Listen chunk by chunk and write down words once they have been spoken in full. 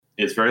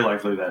it's very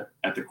likely that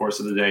at the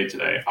course of the day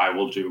today, I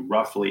will do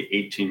roughly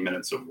 18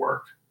 minutes of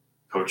work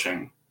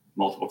coaching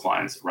multiple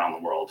clients around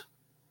the world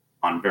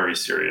on very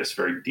serious,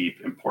 very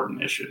deep,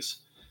 important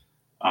issues.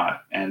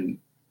 And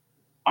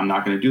I'm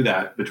not going to do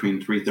that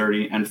between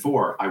 3:30 and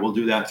 4. I will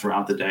do that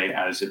throughout the day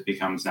as it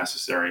becomes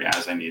necessary,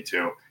 as I need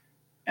to.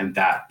 And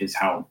that is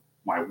how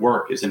my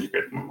work is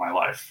integrated with my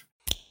life.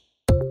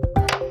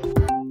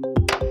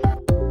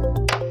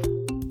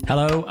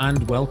 Hello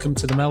and welcome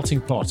to The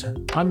Melting Pot.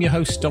 I'm your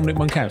host, Dominic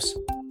Monkhouse.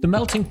 The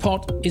Melting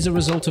Pot is a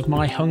result of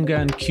my hunger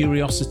and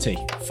curiosity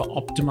for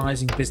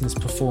optimizing business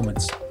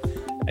performance,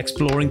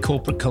 exploring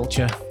corporate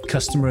culture,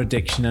 customer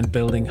addiction, and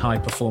building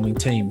high-performing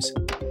teams.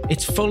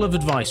 It's full of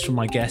advice from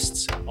my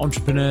guests,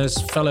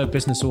 entrepreneurs, fellow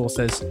business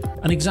authors,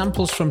 and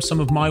examples from some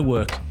of my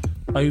work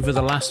over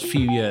the last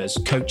few years,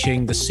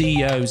 coaching the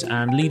CEOs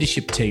and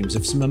leadership teams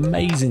of some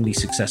amazingly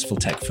successful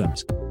tech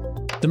firms.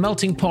 The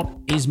Melting Pot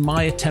is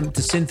my attempt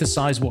to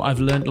synthesize what I've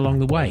learned along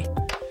the way,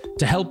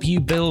 to help you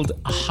build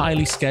a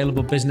highly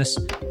scalable business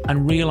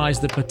and realize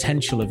the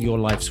potential of your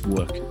life's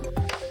work.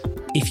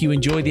 If you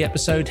enjoyed the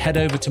episode, head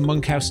over to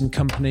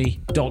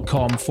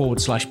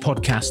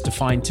monkhouseandcompany.com/podcast to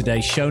find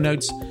today's show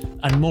notes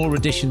and more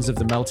editions of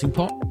The Melting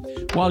Pot.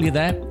 While you're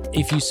there,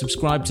 if you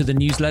subscribe to the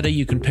newsletter,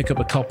 you can pick up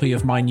a copy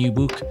of my new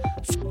book,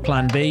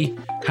 Plan B,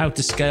 How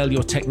to Scale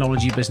Your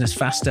Technology Business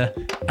Faster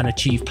and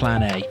Achieve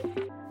Plan A.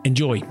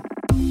 Enjoy.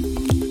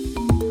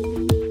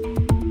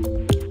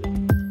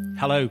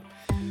 Hello.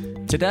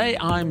 Today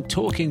I'm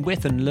talking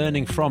with and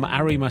learning from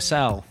Ari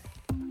Meisel.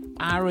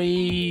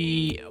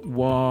 Ari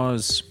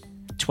was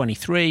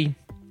 23,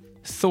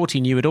 thought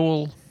he knew it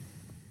all,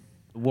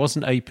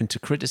 wasn't open to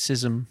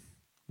criticism,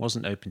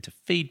 wasn't open to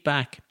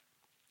feedback,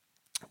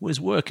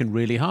 was working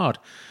really hard,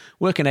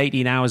 working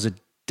 18 hours a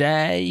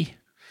day,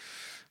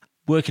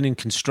 working in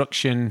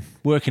construction,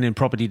 working in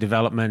property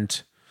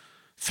development,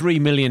 $3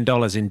 million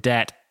in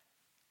debt.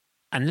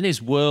 And then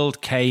his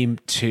world came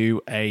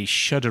to a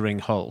shuddering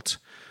halt.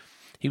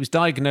 He was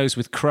diagnosed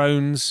with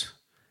Crohn's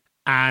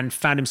and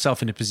found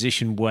himself in a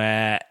position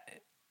where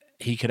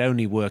he could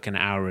only work an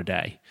hour a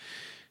day.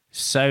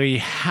 So he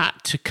had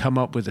to come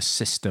up with a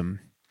system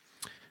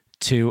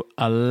to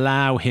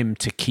allow him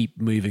to keep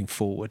moving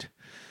forward.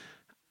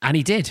 And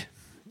he did.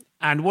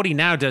 And what he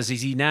now does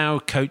is he now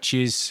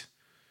coaches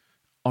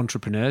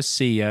entrepreneurs,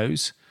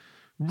 CEOs,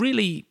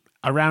 really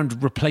around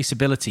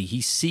replaceability.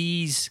 He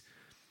sees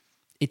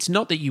it's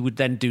not that you would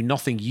then do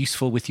nothing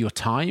useful with your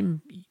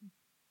time,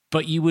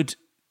 but you would,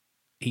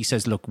 he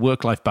says, look,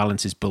 work-life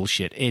balance is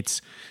bullshit.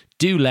 It's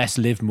do less,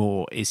 live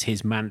more is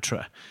his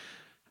mantra.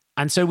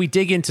 And so we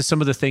dig into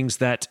some of the things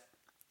that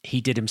he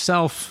did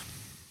himself,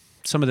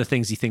 some of the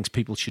things he thinks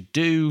people should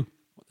do,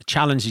 the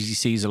challenges he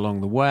sees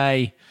along the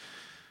way.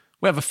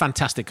 We have a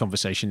fantastic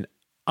conversation.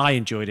 I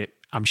enjoyed it.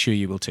 I'm sure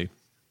you will too.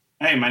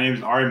 Hey, my name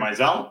is Ari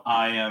Meisel.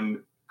 I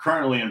am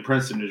currently in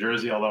Princeton, New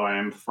Jersey, although I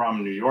am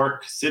from New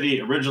York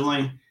City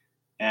originally,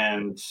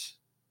 and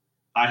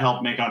I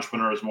help make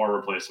entrepreneurs more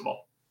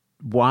replaceable.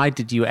 Why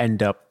did you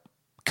end up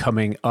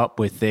coming up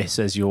with this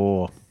as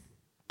your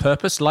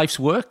purpose, life's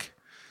work?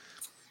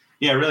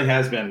 Yeah, it really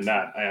has been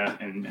that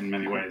in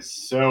many ways.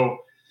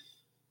 So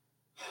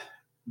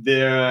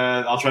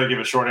I'll try to give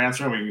a short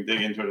answer and we can dig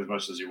into it as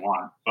much as you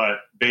want. But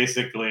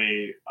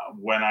basically,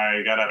 when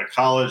I got out of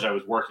college, I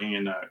was working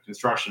in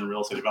construction and real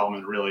estate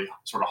development, really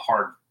sort of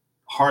hard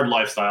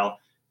lifestyle,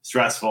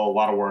 stressful, a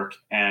lot of work.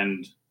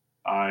 And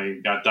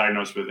I got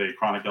diagnosed with a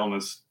chronic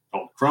illness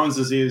called Crohn's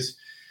disease,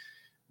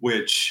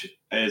 which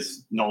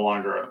is no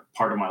longer a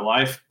part of my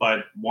life.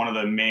 But one of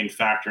the main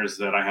factors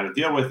that I had to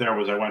deal with there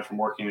was I went from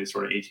working these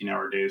sort of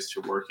 18-hour days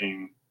to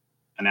working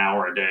an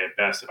hour a day at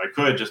best, if I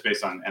could, just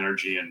based on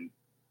energy and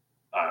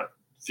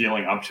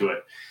feeling up to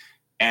it.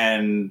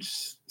 And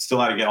still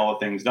had to get all the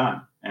things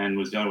done and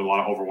was dealing with a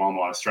lot of overwhelm, a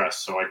lot of stress.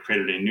 So I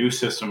created a new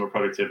system of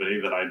productivity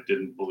that I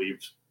didn't believe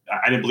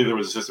there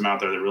was a system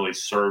out there that really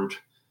served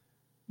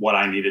what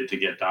I needed to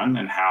get done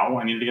and how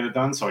I needed to get it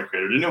done. So I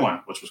created a new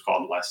one, which was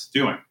called Less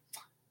Doing,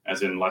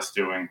 as in less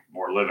doing,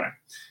 more living.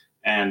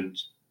 And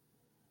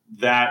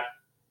that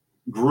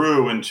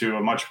grew into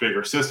a much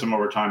bigger system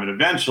over time and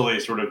eventually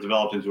sort of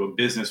developed into a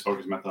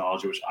business-focused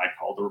methodology, which I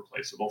call the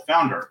Replaceable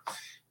Founder.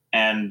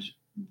 And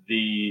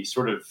the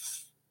sort of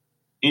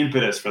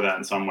impetus for that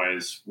in some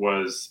ways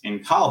was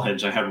in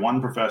college. I had one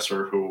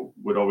professor who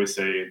would always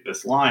say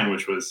this line,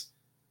 which was,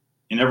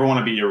 you never want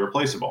to be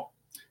irreplaceable,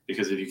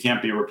 because if you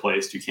can't be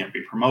replaced, you can't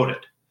be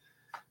promoted.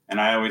 And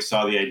I always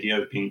saw the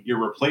idea of being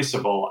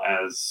irreplaceable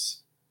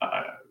as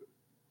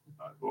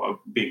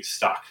being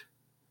stuck.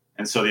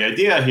 And so the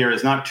idea here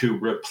is not to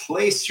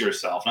replace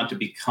yourself, not to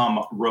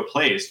become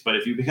replaced, but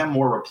if you become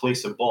more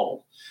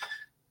replaceable,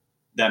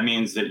 that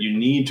means that you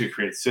need to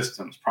create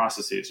systems,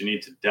 processes, you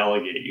need to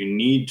delegate, you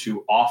need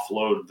to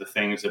offload the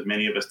things that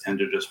many of us tend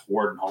to just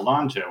hoard and hold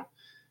on to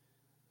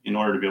in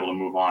order to be able to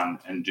move on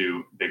and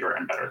do bigger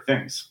and better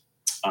things.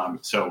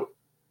 So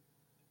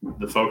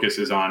the focus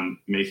is on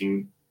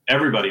making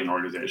everybody in an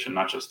organization,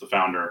 not just the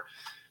founder,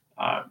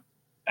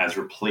 as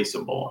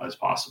replaceable as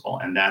possible.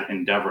 And that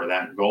endeavor,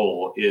 that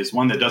goal, is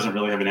one that doesn't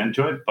really have an end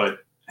to it, but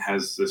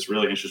has this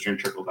really interesting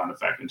trickle-down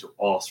effect into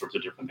all sorts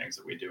of different things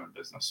that we do in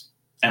business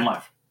and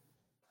life.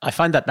 I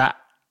find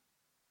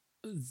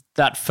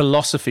that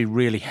philosophy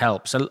really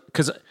helps,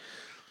 because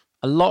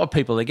a lot of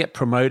people, they get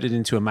promoted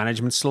into a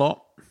management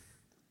slot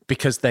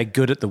because they're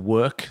good at the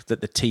work that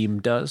the team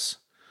does.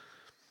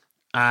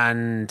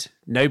 And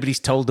nobody's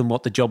told them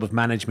what the job of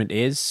management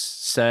is.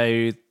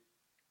 So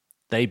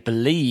they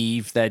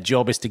believe their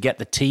job is to get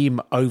the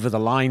team over the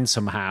line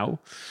somehow,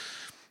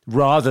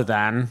 rather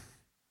than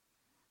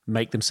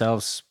make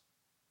themselves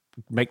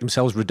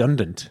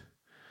redundant,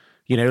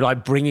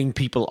 like bringing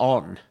people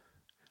on.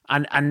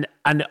 And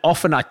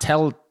often I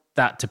tell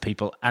that to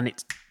people, and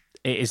it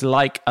is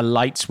like a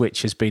light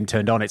switch has been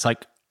turned on. It's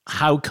like,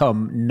 how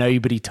come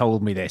nobody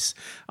told me this?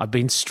 I've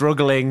been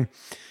struggling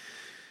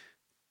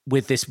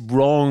with this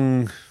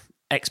wrong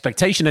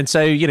expectation. And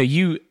so,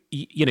 you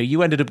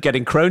ended up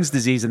getting Crohn's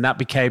disease, and that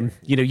became,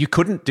 you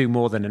couldn't do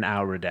more than an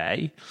hour a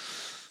day.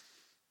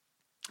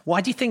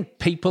 Why do you think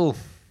people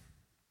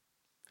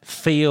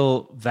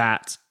feel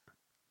that?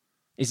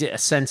 Is it a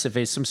sense of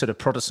some sort of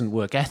Protestant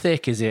work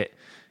ethic? Is it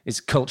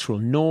cultural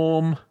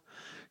norm?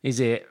 Is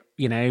it,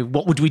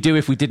 what would we do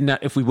if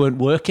we weren't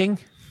working?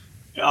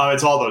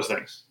 It's all those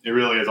things. It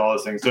really is all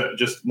those things. So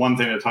just one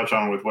thing to touch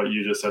on with what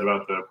you just said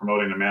about the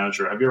promoting the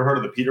manager. Have you ever heard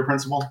of the Peter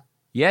Principle?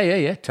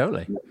 Yeah,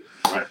 totally.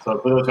 Right. So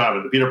for those who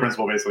haven't, the Peter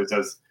Principle basically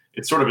says,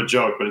 it's sort of a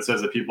joke, but it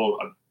says that people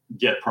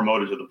get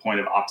promoted to the point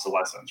of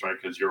obsolescence, right?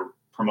 Because your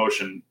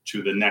promotion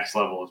to the next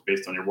level is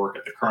based on your work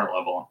at the current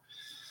level.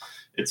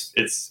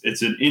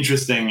 It's an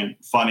interesting and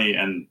funny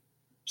and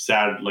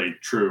sadly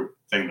true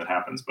thing that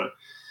happens. But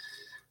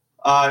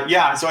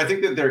so I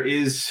think that there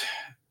is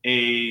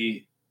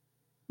a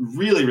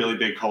really, really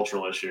big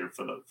cultural issue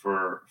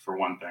for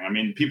one thing. I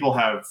mean, people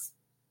have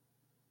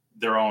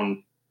their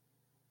own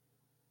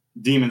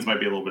demons, might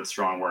be a little bit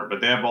strong word,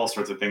 but they have all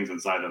sorts of things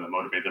inside them that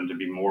motivate them to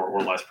be more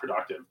or less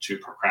productive, to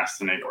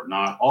procrastinate or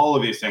not. All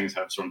of these things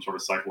have some sort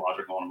of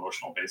psychological and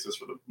emotional basis.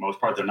 For the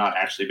most part, they're not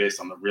actually based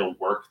on the real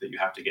work that you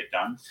have to get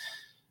done.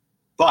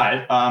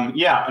 But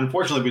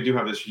unfortunately, we do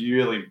have this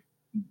really,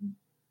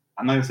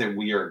 I'm not going to say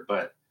weird,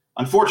 but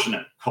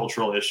unfortunate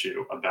cultural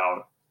issue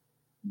about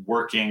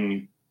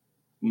working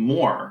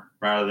more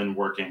rather than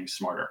working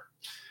smarter.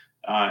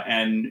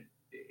 And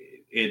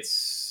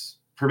it's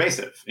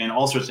pervasive in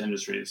all sorts of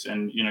industries.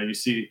 And, you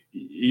see,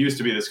 it used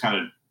to be this kind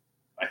of,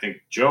 I think,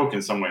 joke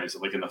in some ways,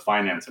 like in the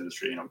finance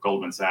industry,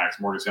 Goldman Sachs,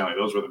 Morgan Stanley,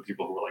 those were the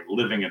people who were like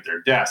living at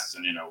their desks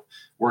and,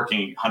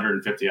 working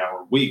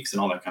 150-hour weeks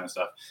and all that kind of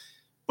stuff.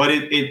 But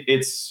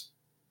it's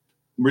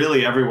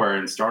really everywhere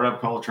in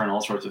startup culture and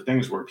all sorts of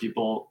things where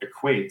people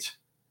equate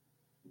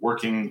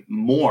working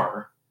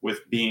more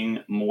with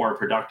being more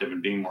productive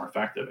and being more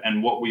effective.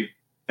 And what we've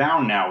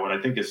found now, what I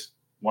think is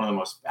one of the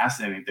most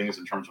fascinating things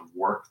in terms of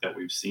work that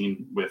we've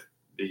seen with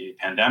the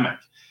pandemic,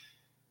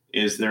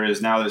 is there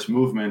is now this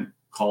movement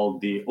called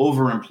the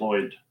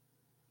overemployed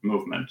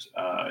movement.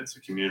 It's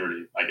a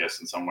community, I guess,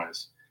 in some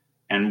ways.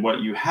 And what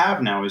you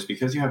have now is,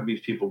 because you have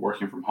these people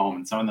working from home,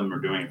 and some of them are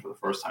doing it for the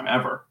first time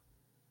ever,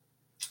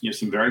 you have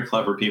some very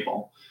clever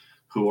people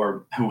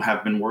who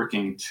have been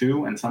working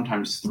 2 and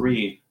sometimes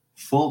 3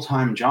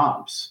 full-time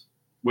jobs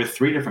with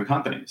 3 different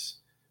companies,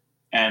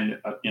 and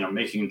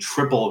making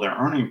triple their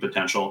earning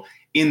potential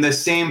in the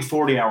same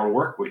 40-hour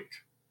work week,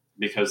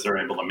 because they're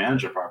able to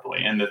manage it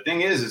properly. And the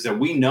thing is that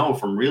we know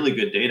from really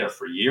good data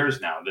for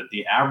years now that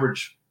the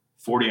average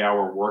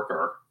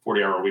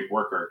 40-hour week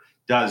worker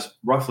does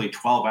roughly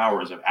 12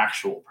 hours of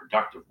actual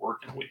productive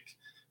work in a week.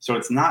 So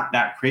it's not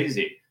that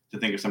crazy to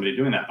think of somebody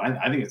doing that, but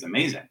I think it's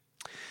amazing.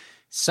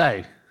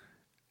 So,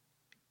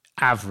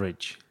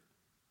 average,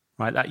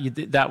 right?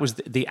 That was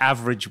the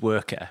average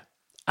worker.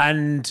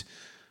 And,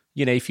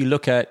 if you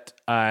look at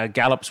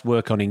Gallup's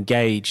work on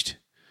Engaged,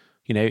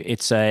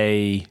 it's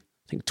I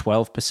think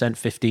 12%,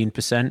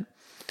 15%.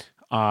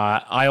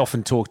 I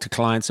often talk to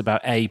clients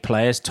about A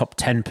players, top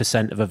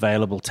 10% of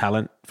available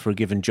talent for a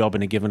given job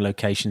in a given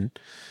location.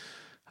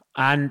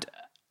 And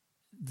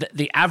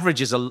the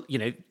average is,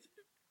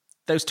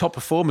 those top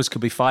performers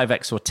could be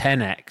 5x or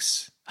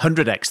 10x,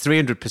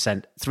 100x,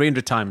 300%,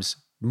 300 times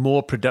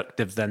more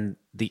productive than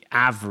the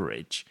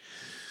average.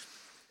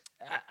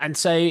 And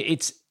so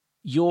it's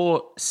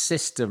your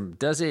system.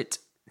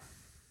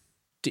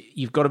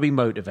 You've got to be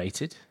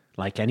motivated,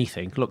 like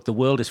anything. Look, the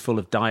world is full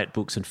of diet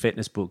books and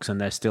fitness books,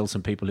 and there's still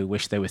some people who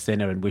wish they were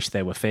thinner and wish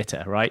they were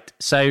fitter, right?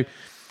 So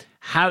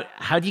how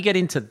do you get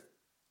into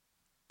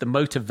the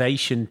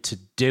motivation to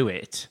do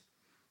it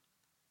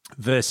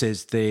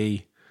versus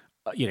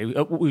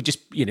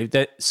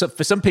so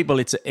for some people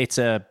it's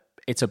a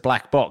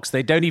black box.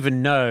 They don't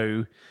even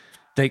know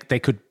they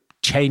could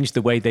change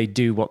the way they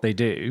do what they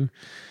do,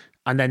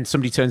 and then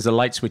somebody turns the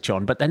light switch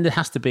on. But then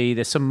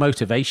there's some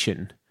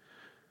motivation.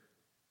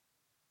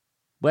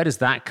 Where does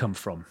that come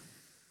from?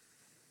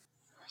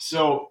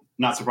 So,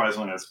 not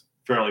surprisingly, that's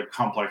a fairly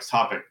complex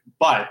topic,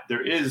 but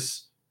there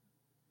is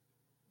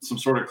some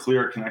sort of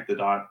clear connect the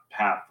dot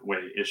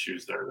pathway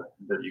issues there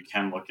that you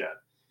can look at.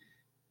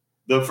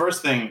 The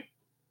first thing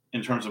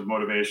in terms of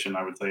motivation,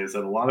 I would say, is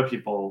that a lot of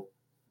people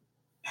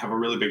have a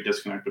really big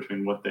disconnect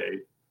between what they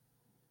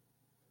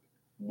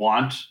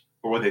want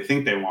or what they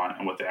think they want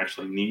and what they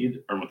actually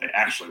need or what they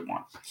actually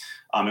want.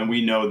 And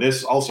we know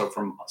this also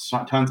from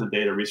tons of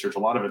data research, a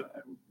lot of it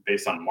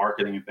based on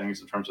marketing and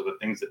things in terms of the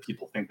things that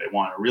people think they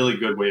want. A really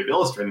good way of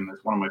illustrating this,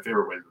 one of my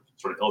favorite ways of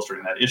sort of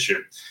illustrating that issue,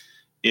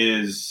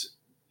 is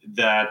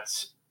that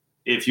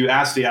if you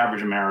ask the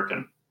average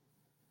American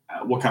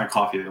what kind of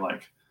coffee they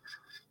like,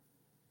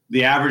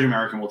 the average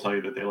American will tell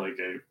you that they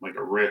like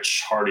a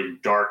rich, hearty,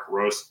 dark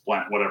roast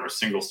blend, whatever,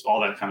 singles,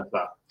 all that kind of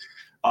stuff.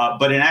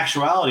 But in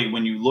actuality,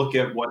 when you look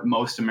at what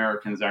most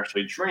Americans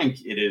actually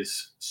drink, it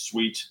is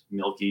sweet,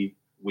 milky,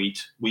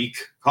 weak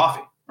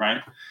coffee,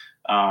 right?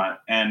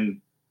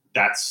 And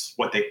that's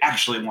what they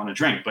actually want to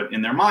drink. But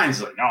in their minds,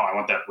 it's like, no, I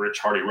want that rich,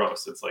 hearty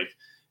roast. It's like,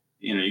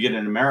 you get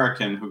an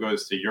American who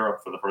goes to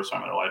Europe for the first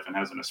time in their life and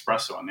has an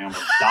espresso, and they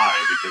almost die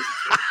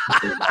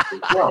because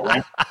it's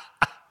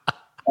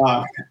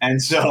right?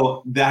 And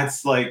so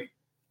that's like,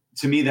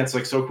 to me, that's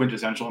like so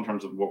quintessential in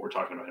terms of what we're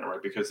talking about here,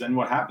 right? Because then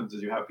what happens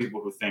is you have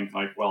people who think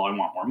like, well, I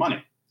want more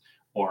money,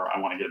 or I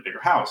want to get a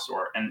bigger house,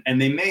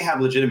 and they may have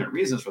legitimate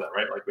reasons for that,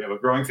 right? Like, we have a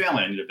growing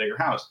family, I need a bigger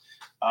house.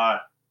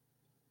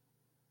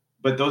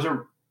 But those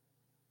are,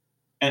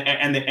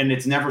 and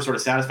it's never sort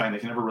of satisfying. They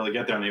can never really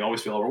get there, and they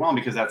always feel overwhelmed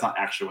because that's not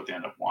actually what they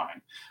end up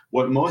wanting.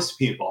 What most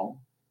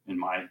people, in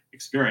my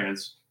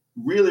experience,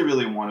 really,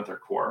 really want at their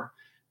core,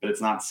 but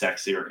it's not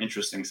sexy or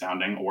interesting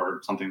sounding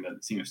or something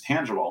that seems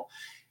tangible,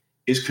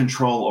 is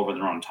control over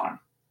their own time.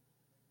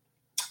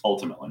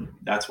 Ultimately,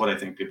 that's what I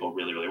think people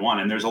really, really want.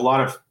 And there's a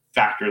lot of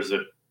factors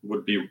that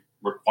would be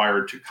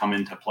required to come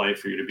into play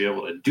for you to be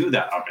able to do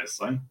that,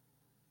 obviously.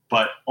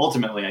 But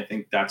ultimately, I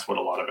think that's what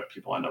a lot of it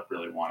people end up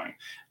really wanting.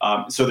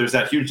 So there's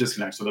that huge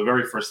disconnect. So the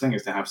very first thing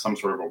is to have some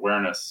sort of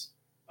awareness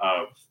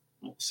of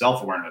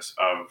self-awareness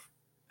of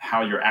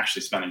how you're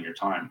actually spending your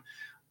time.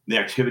 The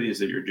activities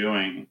that you're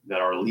doing that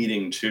are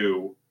leading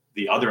to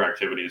the other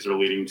activities that are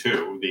leading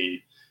to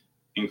the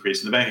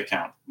increase in the bank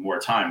account, more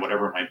time,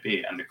 whatever it might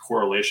be, and the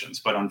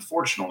correlations. But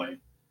unfortunately,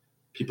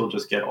 people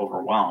just get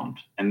overwhelmed.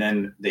 And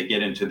then they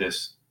get into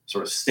this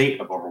sort of state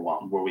of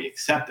overwhelm where we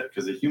accept it,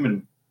 because the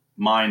human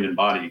mind and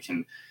body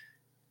can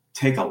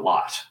take a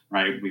lot,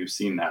 right? We've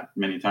seen that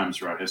many times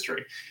throughout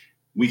history.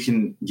 We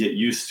can get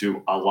used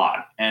to a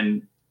lot.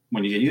 And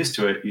when you get used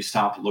to it, you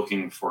stop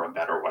looking for a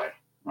better way,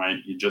 right?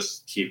 You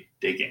just keep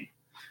digging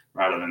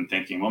rather than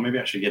thinking, well, maybe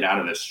I should get out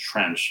of this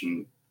trench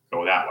and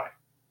go that way.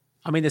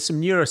 I mean, there's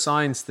some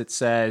neuroscience that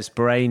says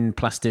brain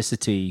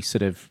plasticity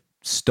sort of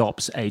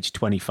stops age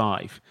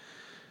 25.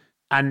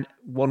 And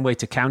one way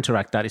to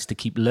counteract that is to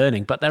keep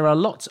learning. But there are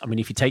lots. I mean,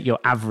 if you take your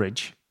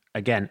average,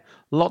 again,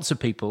 lots of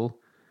people,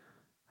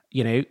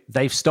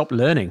 they've stopped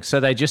learning.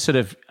 So they just sort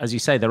of, as you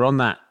say, they're on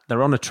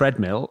a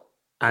treadmill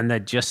and they're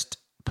just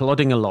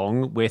plodding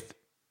along with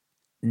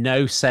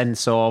no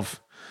sense of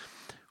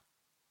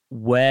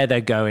where they're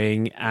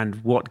going and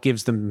what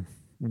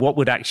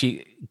would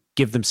actually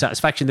give them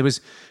satisfaction. There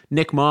was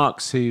Nick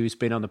Marks, who's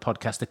been on the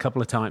podcast a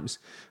couple of times.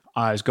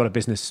 Has got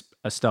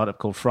a startup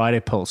called Friday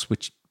Pulse,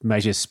 which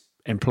measures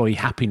employee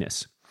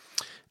happiness.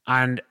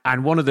 And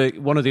one of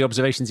the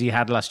observations he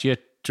had last year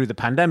through the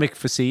pandemic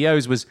for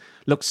CEOs was,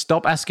 look,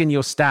 stop asking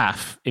your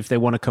staff if they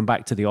want to come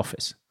back to the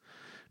office,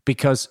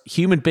 because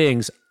human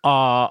beings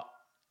are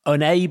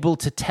unable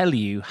to tell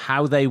you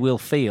how they will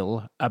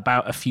feel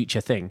about a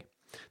future thing.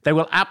 They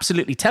will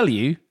absolutely tell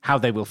you how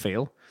they will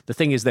feel. The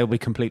thing is, they'll be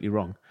completely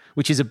wrong,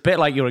 which is a bit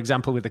like your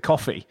example with the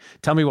coffee.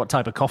 Tell me what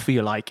type of coffee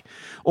you like.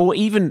 Or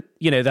even,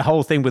 the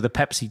whole thing with the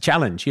Pepsi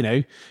challenge,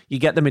 you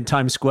get them in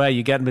Times Square,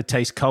 you get them to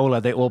taste cola,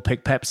 they all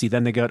pick Pepsi,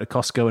 then they go to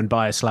Costco and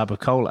buy a slab of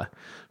cola,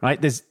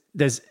 right?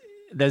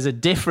 There's a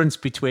difference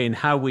between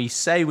how we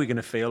say we're going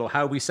to feel or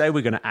how we say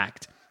we're going to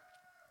act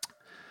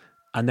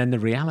and then the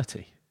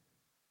reality.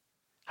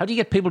 How do you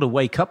get people to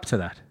wake up to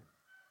that?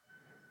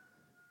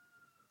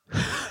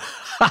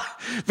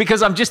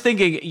 Because I'm just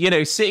thinking,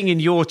 sitting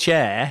in your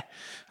chair,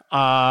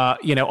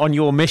 on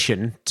your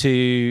mission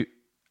to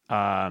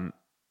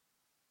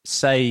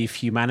save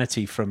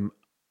humanity from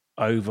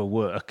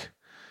overwork,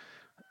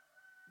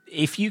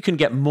 if you can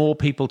get more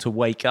people to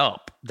wake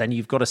up, then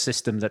you've got a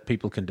system that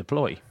people can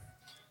deploy.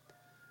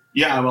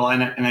 Yeah, well,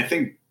 and I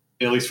think,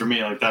 at least for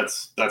me, like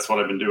that's what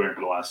I've been doing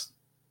for the last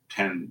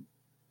 10,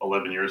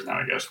 11 years now,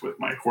 I guess, with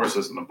my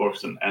courses and the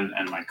books and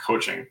my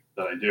coaching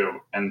that I do.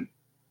 And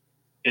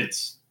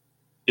it's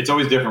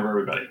always different for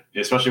everybody,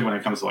 especially when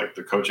it comes to like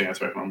the coaching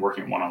aspect. When I'm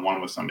working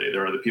one-on-one with somebody,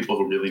 there are the people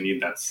who really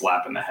need that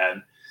slap in the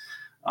head.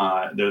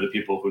 They're the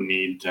people who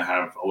need to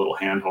have a little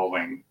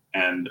hand-holding,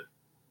 and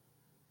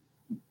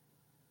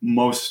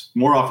more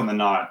often than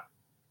not,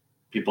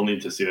 people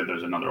need to see that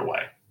there's another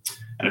way.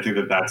 And I think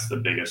that that's the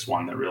biggest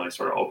one that really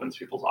sort of opens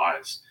people's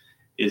eyes,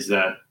 is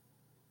that,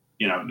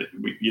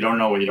 you don't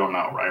know what you don't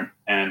know, right?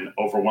 And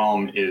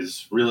overwhelm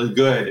is really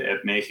good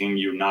at making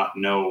you not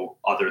know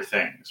other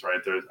things, right?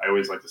 I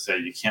always like to say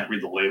you can't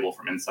read the label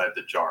from inside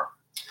the jar.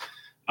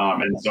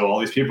 And so all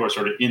these people are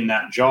sort of in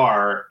that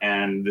jar,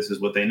 and this is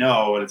what they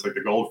know, and it's like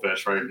the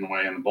goldfish, right, in the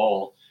way in the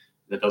bowl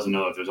that doesn't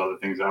know that there's other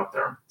things out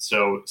there.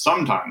 So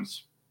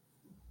sometimes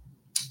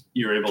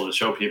you're able to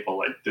show people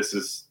like this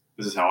is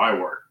how I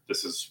work.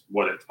 This is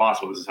what it's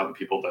possible. This is how the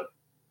people that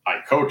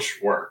I coach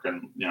work,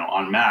 and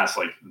en masse,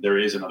 like there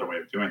is another way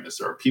of doing this.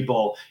 There are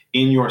people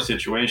in your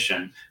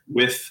situation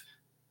with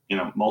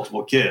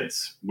multiple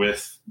kids,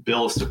 with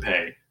bills to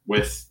pay,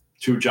 with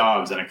 2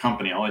 jobs and a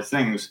company, all these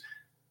things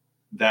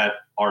that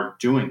are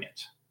doing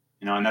it,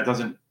 and that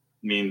doesn't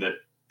mean that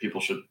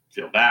people should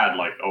feel bad,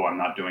 like, oh, I'm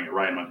not doing it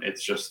right.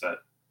 It's just that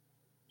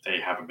they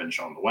haven't been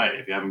shown the way.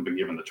 If you haven't been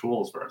given the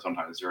tools for it,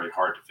 sometimes it's very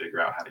hard to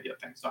figure out how to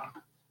get things done.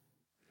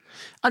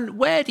 And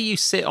where do you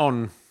sit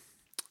on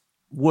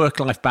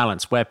work-life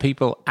balance, where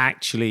people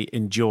actually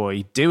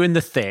enjoy doing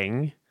the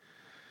thing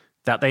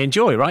that they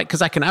enjoy, right?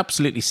 Because I can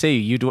absolutely see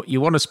you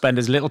want to spend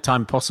as little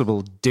time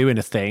possible doing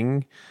a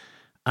thing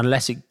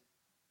unless it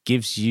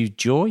gives you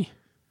joy.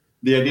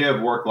 The idea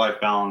of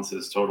work-life balance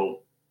is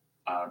total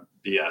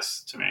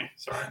BS to me.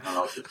 Sorry, I don't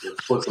know if it's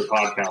explicit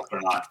podcast or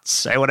not.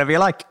 Say whatever you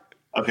like.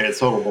 Okay, it's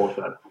total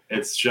bullshit.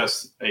 It's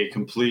just a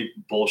complete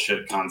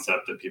bullshit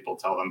concept that people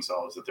tell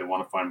themselves that they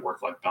want to find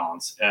work-life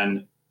balance.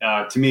 And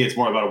to me, it's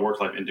more about a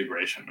work-life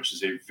integration, which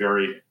is a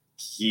very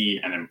key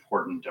and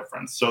important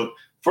difference. So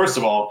first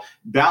of all,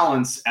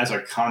 balance as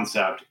a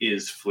concept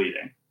is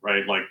fleeting,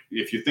 right? Like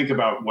if you think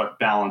about what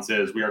balance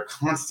is, we are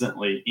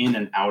constantly in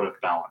and out of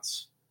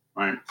balance,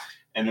 right?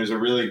 And there's a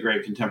really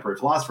great contemporary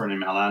philosopher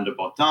named Alain de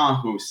Botton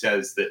who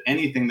says that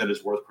anything that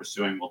is worth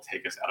pursuing will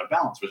take us out of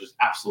balance, which is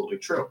absolutely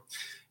true.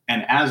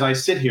 And as I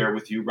sit here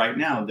with you right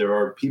now, there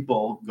are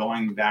people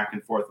going back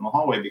and forth in the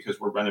hallway because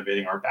we're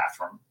renovating our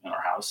bathroom in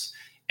our house.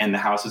 And the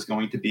house is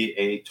going to be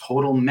a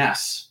total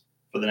mess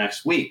for the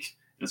next week.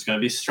 And it's going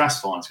to be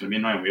stressful and it's going to be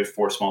annoying. We have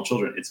 4 small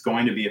children. It's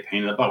going to be a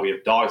pain in the butt. We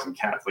have dogs and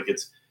cats. Like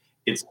it's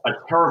a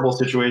terrible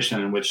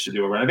situation in which to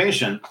do a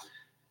renovation.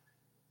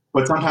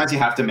 But sometimes you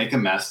have to make a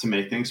mess to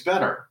make things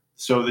better.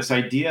 So this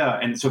idea,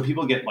 and so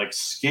people get like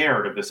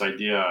scared of this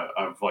idea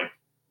of like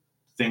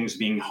things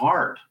being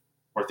hard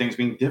or things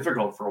being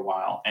difficult for a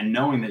while, and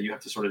knowing that you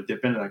have to sort of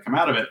dip into that, come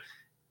out of it.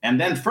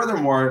 And then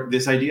furthermore,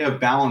 this idea of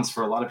balance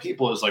for a lot of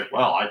people is like,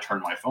 well, I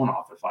turn my phone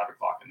off at 5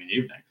 o'clock in the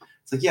evening.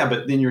 It's like, yeah,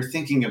 but then you're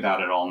thinking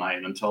about it all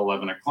night until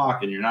 11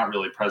 o'clock and you're not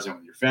really present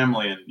with your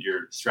family and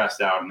you're stressed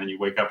out. And then you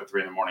wake up at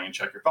 3 a.m. and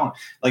check your phone.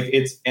 Like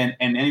and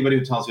anybody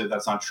who tells you that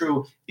that's not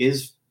true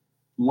is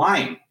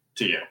lying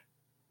to you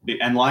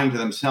and lying to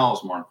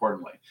themselves, more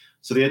importantly.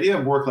 So the idea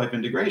of work-life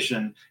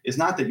integration is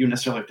not that you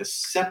necessarily have to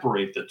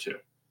separate the two,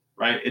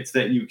 right? It's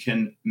that you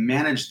can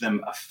manage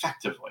them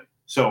effectively.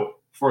 So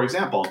for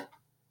example,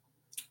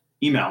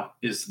 email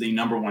is the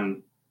number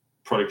one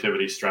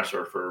productivity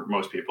stressor for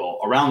most people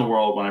around the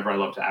world. Whenever I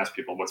love to ask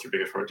people, what's your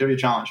biggest productivity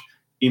challenge?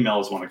 Email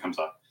is one that comes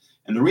up.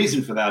 And the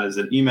reason for that is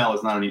that the email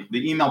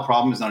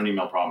problem is not an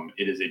email problem.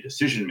 It is a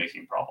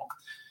decision-making problem.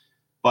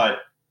 But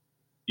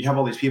you have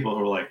all these people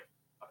who are like,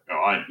 oh,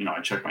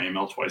 I check my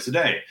email twice a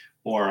day.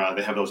 Or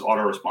they have those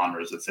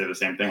autoresponders that say the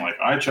same thing, like,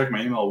 I check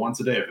my email once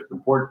a day if it's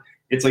important.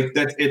 It's like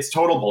that. It's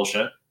total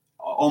bullshit.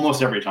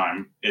 Almost every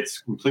time it's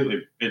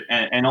completely,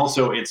 and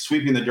also it's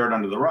sweeping the dirt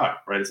under the rug,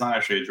 right? It's not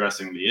actually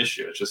addressing the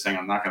issue. It's just saying,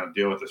 I'm not going to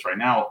deal with this right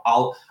now.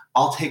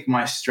 I'll take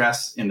my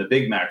stress in the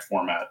Big Mac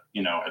format,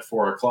 at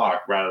 4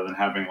 o'clock rather than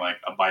having like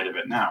a bite of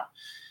it now.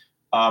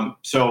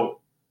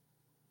 So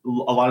a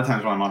lot of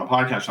times when I'm on a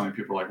podcast, some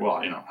people are like,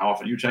 well, how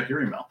often do you check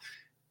your email?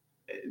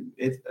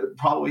 It's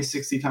probably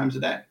 60 times a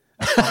day.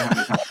 That's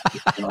probably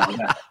how many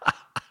times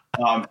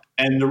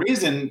and the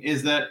reason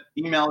is that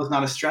email is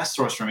not a stress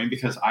source for me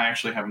because I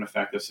actually have an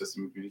effective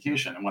system of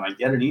communication. And when I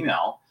get an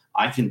email,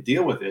 I can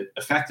deal with it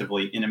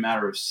effectively in a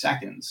matter of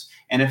seconds.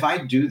 And if I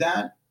do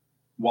that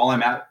while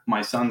I'm at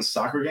my son's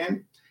soccer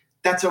game,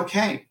 that's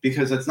okay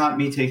because it's not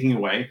me taking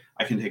away.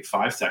 I can take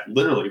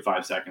literally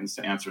 5 seconds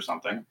to answer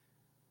something,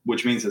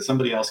 which means that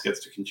somebody else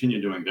gets to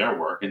continue doing their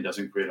work and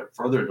doesn't create a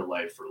further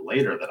delay for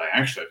later that I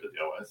actually have to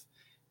deal with.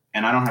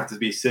 And I don't have to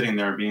be sitting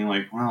there being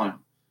like, well,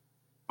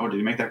 oh, did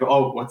you make that go?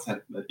 Oh, what's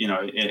that?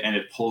 And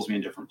it pulls me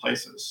in different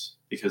places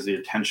because the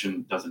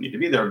attention doesn't need to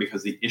be there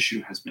because the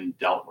issue has been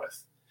dealt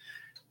with.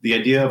 The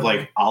idea of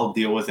like, I'll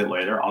deal with it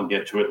later, I'll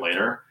get to it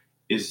later,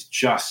 is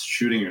just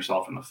shooting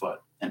yourself in the foot.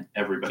 And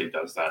everybody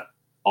does that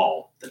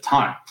all the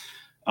time.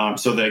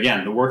 So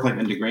again, the work-life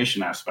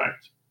integration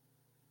aspect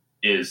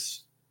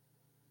is,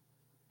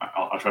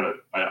 I'll try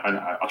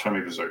to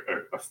make this a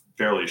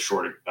fairly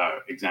short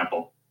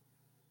example.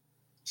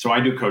 So I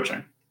do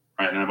coaching.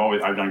 Right. And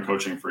I've done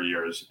coaching for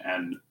years,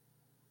 and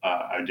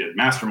I did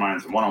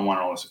masterminds and one-on-one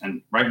and all this.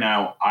 And right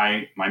now,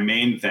 my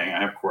main thing,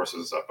 I have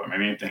courses up, but my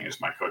main thing is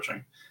my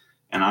coaching.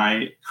 And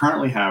I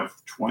currently have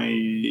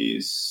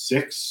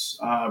 26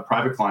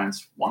 private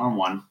clients,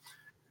 one-on-one.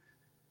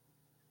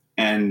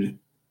 And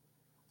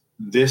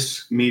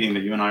this meeting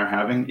that you and I are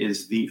having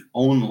is the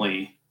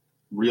only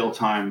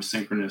real-time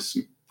synchronous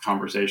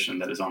conversation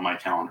that is on my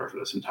calendar for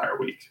this entire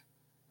week.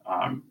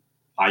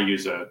 I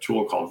use a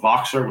tool called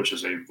Voxer, which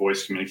is a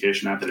voice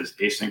communication app that is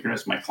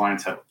asynchronous. My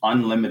clients have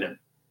unlimited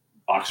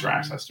Voxer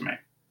access to me.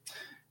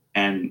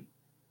 And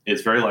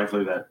it's very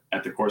likely that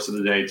at the course of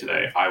the day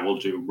today, I will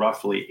do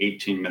roughly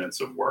 18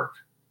 minutes of work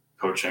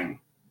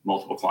coaching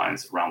multiple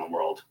clients around the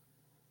world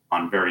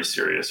on very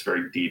serious,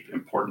 very deep,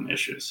 important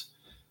issues.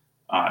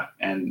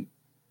 And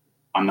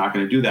I'm not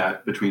going to do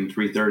that between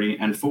 3:30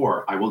 and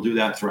 4. I will do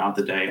that throughout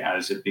the day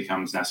as it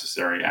becomes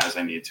necessary, as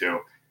I need to.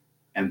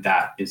 And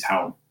that is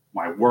how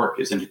my work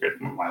is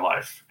integrated with my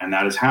life. And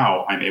that is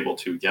how I'm able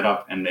to get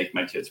up and make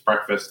my kids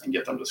breakfast and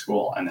get them to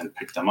school and then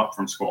pick them up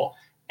from school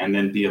and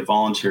then be a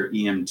volunteer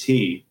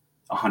EMT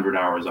 100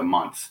 hours a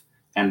month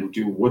and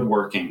do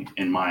woodworking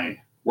in my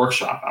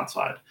workshop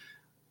outside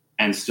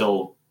and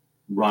still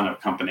run a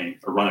company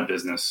or run a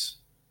business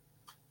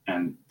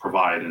and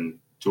provide and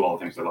do all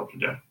the things I love to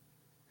do.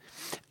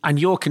 And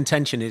your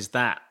contention is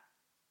that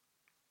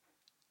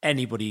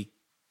anybody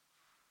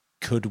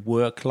could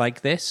work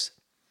like this?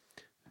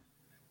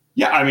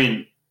 Yeah, I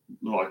mean,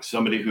 like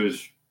somebody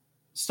who's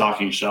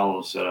stocking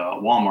shelves at a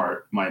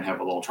Walmart might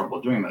have a little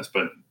trouble doing this,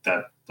 but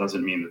that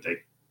doesn't mean that they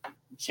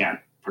can't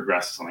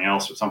progress to something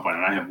else at some point.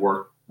 And I have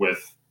worked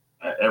with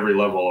every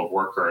level of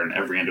worker in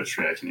every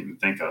industry I can even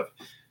think of.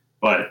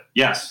 But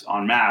yes,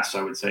 en masse,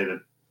 I would say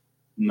that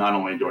not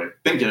only do I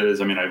think it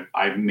is, I mean,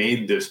 I've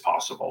made this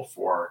possible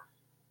for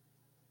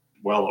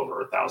well over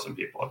 1,000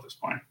 people at this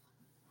point.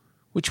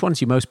 Which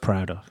one's you most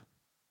proud of?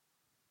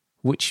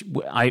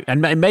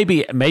 And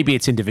maybe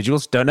it's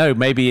individuals, don't know.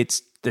 Maybe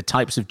it's the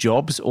types of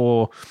jobs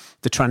or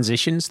the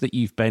transitions that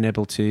you've been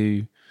able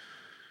to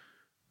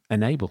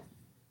enable.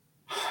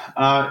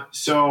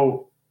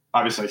 So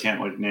obviously I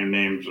can't name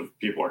names of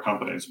people or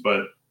companies,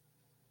 but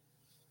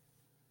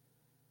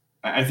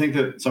I think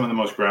that some of the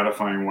most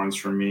gratifying ones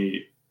for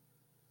me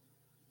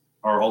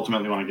are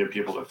ultimately when I get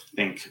people to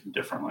think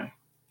differently.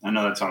 I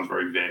know that sounds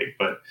very vague,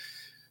 but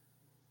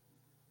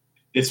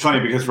it's funny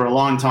because for a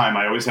long time,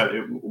 I always had,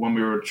 when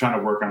we were trying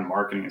to work on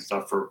marketing and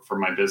stuff for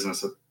my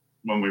business,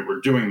 when we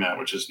were doing that,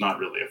 which is not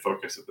really a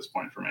focus at this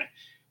point for me,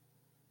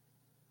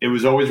 it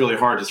was always really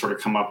hard to sort of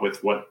come up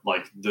with what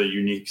the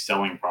unique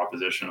selling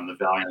proposition and the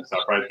value and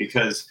stuff, right?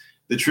 Because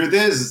the truth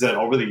is that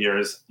over the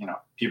years,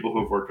 people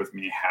who've worked with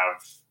me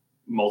have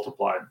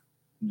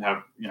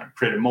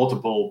created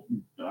multiple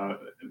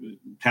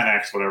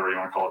 10x, whatever you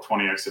want to call it,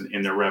 20x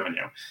in their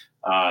revenue.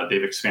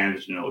 They've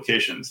expanded to new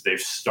locations. They've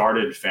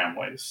started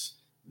families.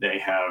 They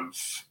have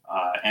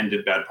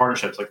ended bad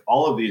partnerships. Like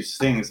all of these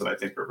things that I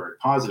think are very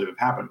positive have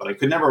happened, but I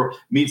could never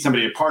meet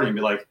somebody at a party and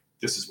be like,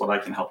 this is what I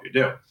can help you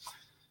do.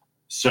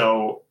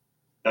 So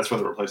that's where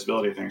the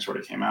replaceability thing sort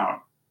of came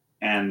out.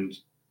 And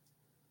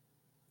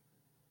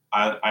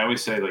I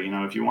always say that,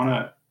 if you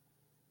want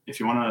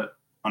to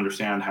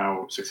understand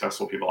how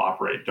successful people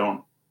operate,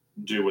 don't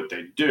do what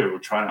they do,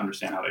 try to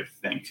understand how they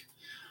think.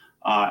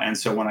 And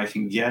so when I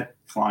can get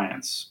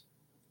clients,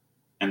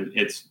 and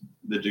it's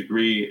the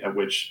degree at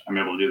which I'm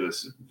able to do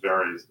this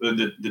varies.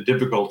 The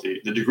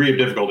degree of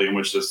difficulty in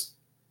which this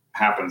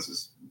happens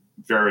is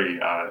very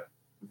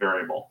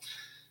variable.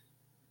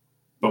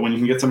 But when you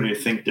can get somebody to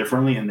think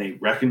differently and they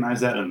recognize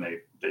that and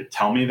they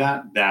tell me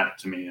that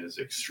to me is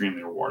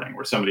extremely rewarding.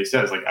 Where somebody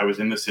says, I was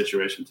in this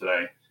situation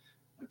today,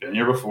 I've been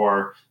here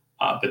before,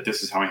 but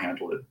this is how I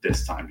handled it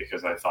this time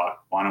because I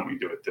thought, why don't we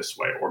do it this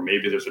way? Or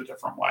maybe there's a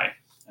different way.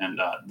 And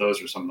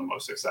those are some of the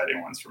most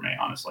exciting ones for me,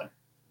 honestly.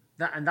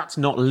 And that's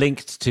not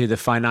linked to the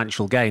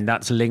financial gain.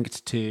 That's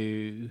linked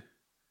to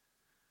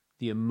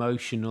the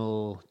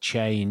emotional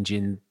change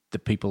in the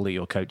people that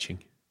you're coaching.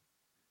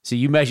 So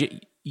you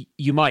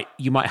might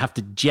have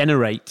to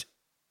generate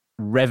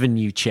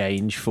revenue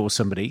change for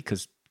somebody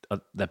because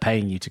they're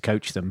paying you to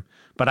coach them,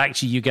 but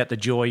actually you get the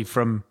joy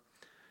from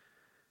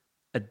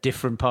a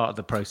different part of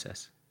the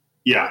process.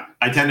 Yeah,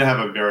 I tend to have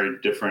a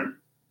very different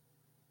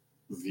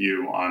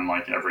view on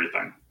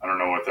everything. I don't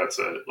know if that's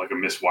a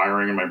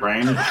miswiring in my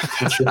brain.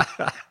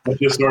 But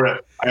just sort of,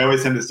 I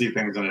always tend to see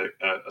things in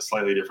a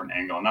slightly different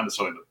angle, not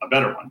necessarily a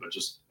better one, but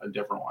just a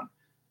different one.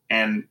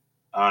 And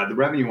the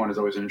revenue one is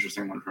always an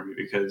interesting one for me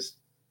because,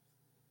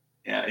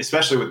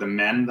 especially with the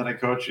men that I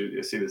coach,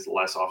 you see this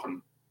less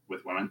often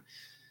with women.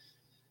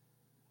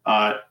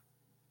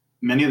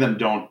 Many of them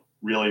don't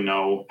really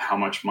know how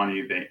much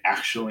money they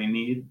actually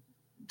need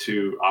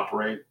to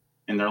operate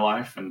in their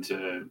life and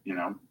to,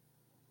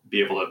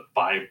 be able to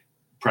buy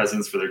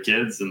presents for their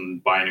kids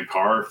and buy a new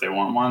car if they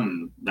want one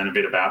and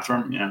renovate a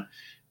bathroom,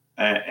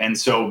 and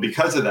so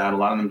because of that, a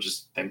lot of them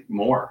just think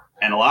more.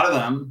 And a lot of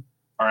them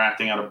are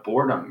acting out of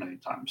boredom many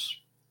times,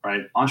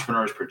 right?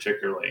 Entrepreneurs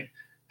particularly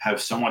have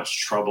so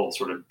much trouble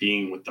sort of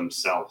being with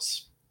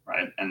themselves,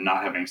 right? And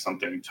not having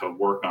something to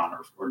work on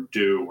or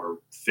do or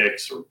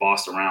fix or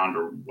boss around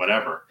or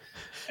whatever.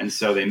 And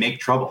so they make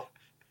trouble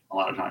a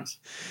lot of times.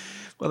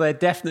 Well, they're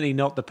definitely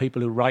not the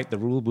people who write the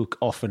rule book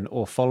often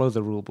or follow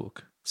the rule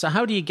book. So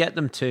how do you get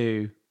them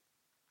to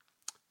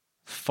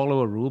follow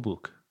a rule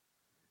book?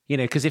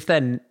 Because if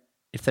they're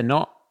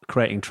not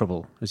creating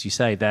trouble, as you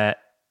say. They're,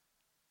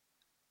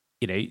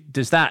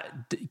 does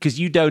that, because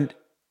you don't,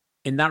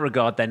 in that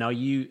regard, then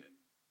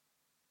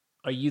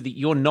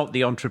you're not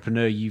the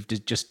entrepreneur you've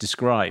just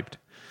described?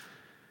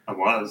 I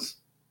was.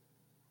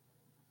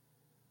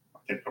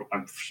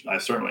 I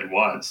certainly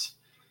was.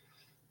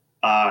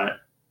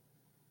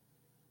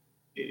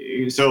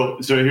 So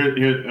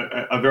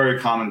here a very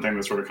common thing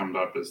that sort of comes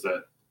up is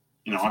that,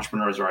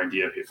 entrepreneurs are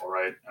idea people,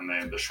 right? And they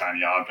have the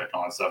shiny object and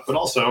all that stuff. But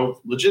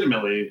also,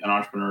 legitimately, an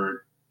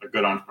entrepreneur, a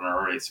good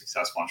entrepreneur, a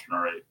successful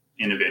entrepreneur, an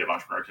innovative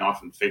entrepreneur can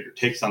often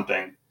take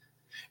something.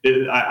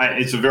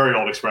 It's a very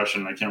old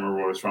expression. I can't remember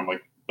where it was from.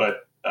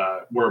 But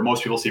where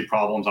most people see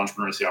problems,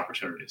 entrepreneurs see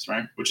opportunities,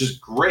 right? Which is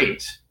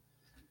great.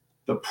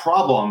 The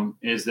problem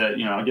is that,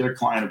 I get a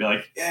client and be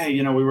like, hey,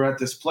 we were at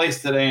this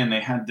place today and they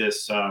had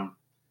this,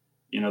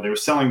 they were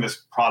selling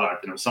this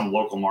product and it was some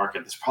local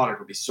market. This product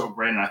would be so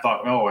great. And I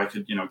thought, I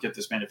could, get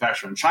this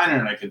manufacturer in China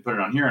and I could put it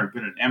on here and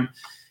put it in.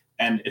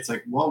 And it's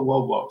like,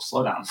 whoa,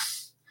 slow down.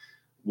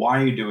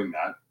 Why are you doing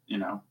that?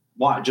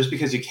 Why? Just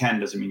because you can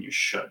doesn't mean you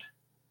should.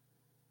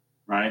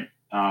 Right?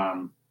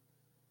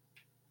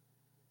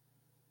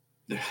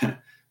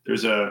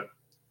 There's a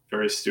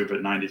very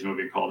stupid 90s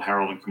movie called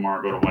Harold and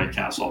Kumar Go to White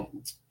Castle.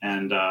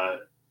 And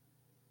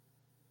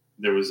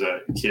there was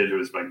a kid who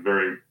was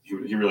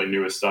he really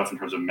knew his stuff in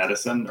terms of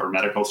medicine or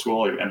medical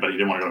school, but he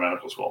didn't want to go to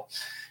medical school.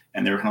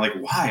 And they were kind of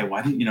like, why?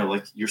 Why didn't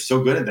you're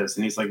so good at this?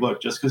 And he's like,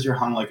 look, just because you're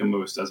hung like a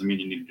moose doesn't mean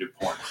you need to do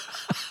porn.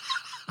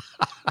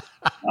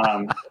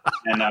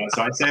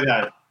 So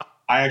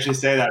I actually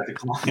say that to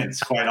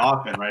clients quite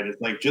often, right?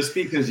 It's like, just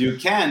because you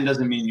can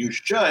doesn't mean you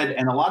should.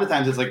 And a lot of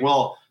times it's like,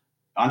 well,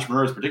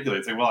 entrepreneurs particularly,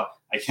 it's like, well,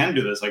 I can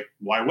do this. Like,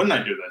 why wouldn't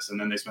I do this? And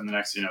then they spend the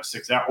next,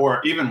 6 hours,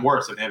 or even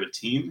worse, if they have a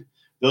team,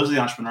 those are the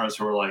entrepreneurs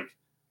who are like,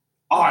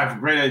 oh, I have a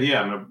great idea.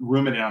 I'm going to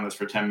ruminate on this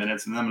for 10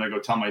 minutes. And then I'm going to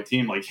go tell my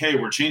team, like, hey,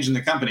 we're changing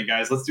the company,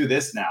 guys. Let's do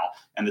this now.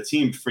 And the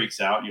team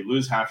freaks out. You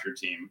lose half your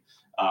team.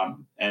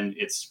 And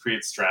it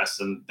creates stress.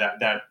 And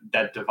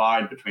that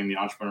divide between the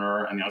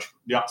entrepreneur and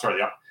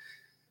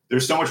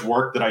there's so much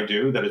work that I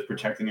do that is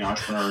protecting the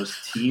entrepreneur's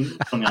team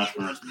from the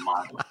entrepreneur's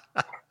mind.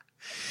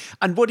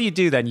 And what do you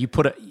do then?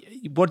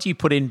 What do you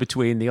put in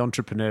between the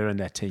entrepreneur and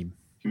their team?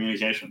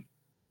 Communication.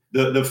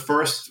 The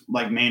first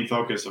main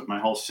focus of my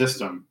whole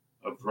system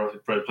of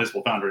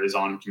Replaceable Founder is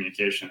on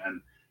communication.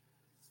 And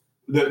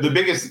the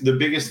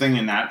biggest thing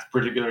in that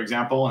particular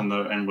example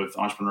and with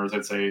entrepreneurs,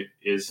 I'd say,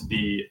 is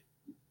the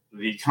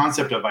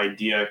concept of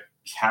idea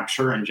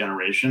capture and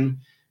generation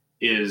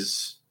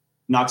is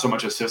not so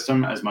much a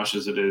system as much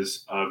as it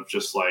is of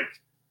just like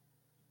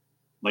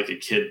a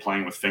kid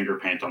playing with finger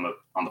paint on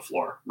the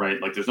floor,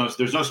 right? Like there's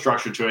no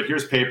structure to it.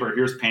 Here's paper,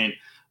 here's paint.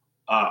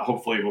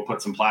 Hopefully we'll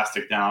put some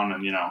plastic down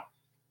and,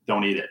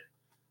 don't eat it,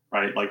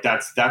 right? Like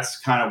that's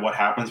kind of what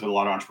happens with a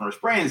lot of entrepreneurs'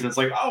 brains. And it's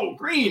like, oh,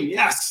 green,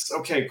 yes,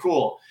 okay,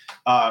 cool.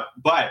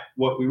 But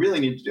what we really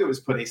need to do is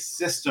put a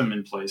system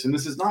in place. And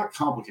this is not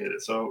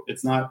complicated. So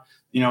it's not,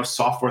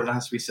 software that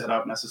has to be set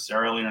up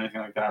necessarily or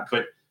anything like that.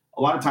 But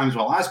a lot of times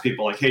I'll ask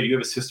people like, hey, do you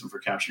have a system for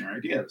capturing your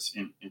ideas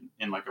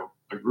in like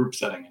a group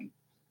setting?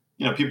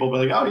 And, people will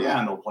be like, oh yeah.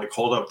 And they'll like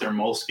hold up their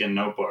Moleskine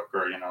notebook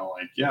or,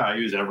 yeah, I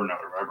use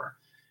Evernote or whatever.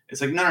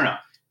 It's like, no.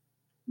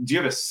 Do you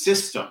have a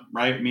system,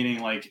 right? Meaning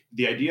like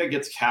the idea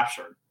gets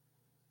captured.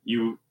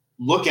 You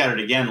look at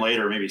it again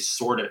later, maybe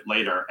sort it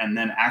later, and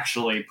then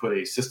actually put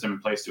a system in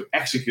place to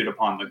execute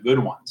upon the good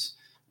ones.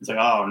 It's like,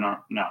 oh, no.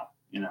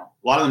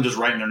 A lot of them just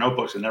write in their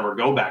notebooks and never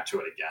go back to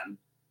it again.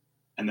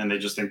 And then they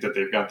just think that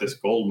they've got this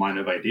gold mine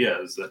of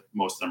ideas that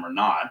most of them are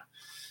not.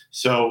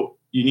 So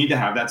you need to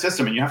have that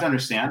system. And you have to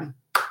understand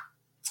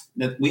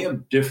that we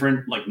have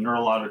different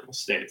neurological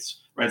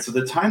states, right? So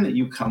the time that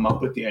you come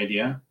up with the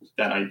idea,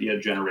 that idea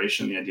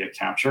generation, the idea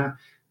capture,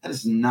 that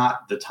is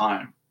not the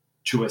time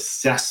to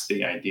assess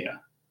the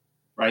idea,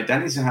 right?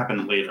 That needs to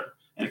happen later.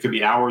 And it could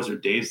be hours or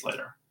days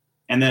later.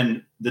 And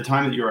then the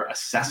time that you're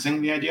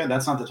assessing the idea,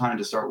 that's not the time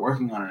to start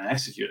working on it and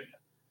executing it.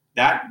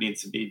 That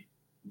needs to be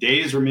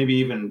days or maybe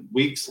even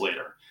weeks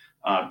later,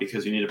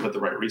 because you need to put the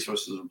right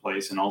resources in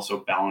place and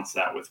also balance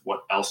that with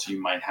what else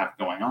you might have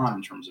going on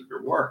in terms of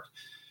your work.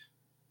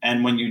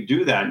 And when you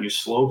do that, you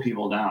slow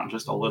people down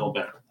just a little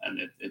bit. And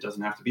it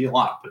doesn't have to be a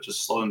lot, but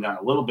just slow them down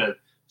a little bit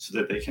so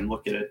that they can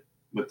look at it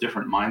with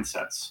different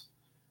mindsets.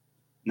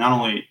 Not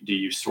only do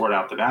you sort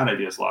out the bad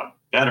ideas a lot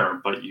better,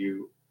 but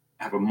you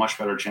have a much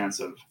better chance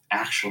of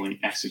actually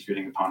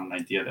executing upon an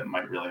idea that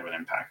might really have an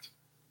impact.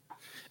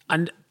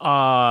 And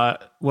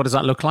what does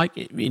that look like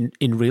in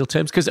real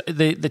terms? Because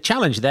the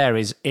challenge there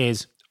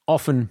is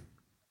often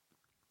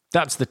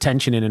that's the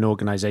tension in an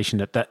organization,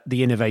 that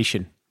the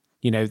innovation.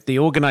 The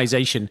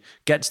organization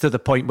gets to the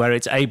point where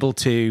it's able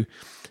to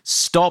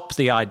stop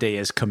the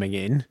ideas coming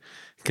in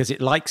because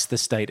it likes the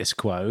status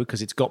quo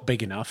because it's got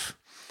big enough.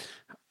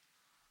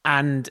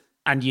 And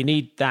you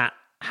need that.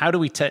 How do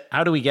we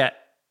get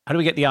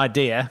the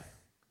idea,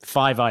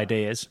 5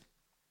 ideas?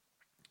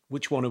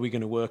 Which one are we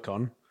going to work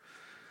on?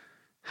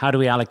 How do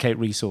we allocate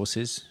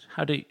resources?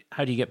 How do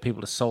you get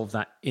people to solve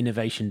that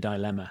innovation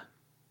dilemma?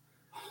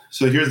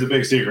 So here's the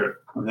big secret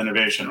of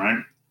innovation, right?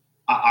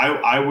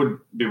 I would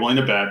be willing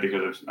to bet,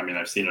 because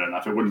I've seen it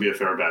enough. It wouldn't be a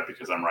fair bet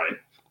because I'm right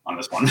on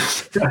this one.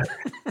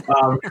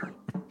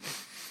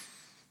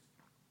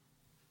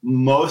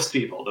 Most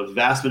people, the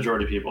vast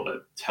majority of people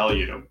that tell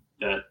you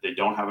that they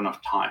don't have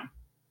enough time,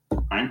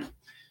 right?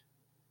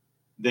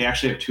 They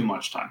actually have too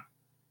much time,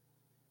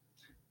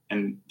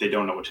 and they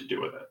don't know what to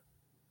do with it.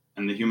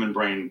 And the human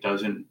brain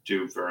doesn't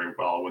do very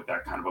well with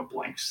that kind of a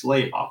blank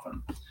slate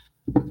often.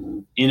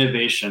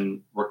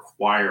 Innovation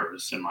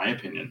requires, in my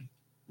opinion,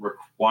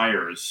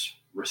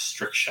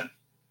 restriction,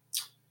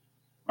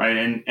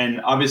 right?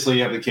 And obviously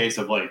you have the case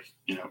of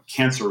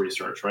cancer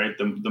research, right?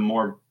 The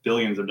more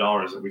billions of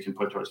dollars that we can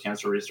put towards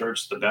cancer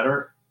research, the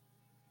better,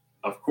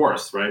 of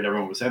course, right?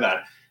 Everyone would say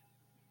that.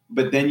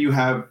 But then you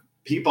have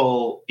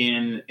people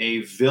in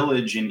a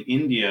village in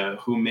India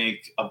who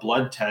make a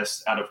blood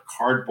test out of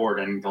cardboard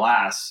and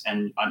glass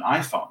and an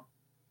iPhone,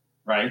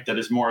 right? That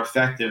is more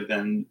effective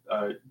than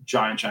a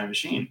giant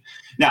machine.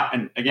 Now,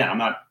 and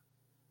again,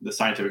 the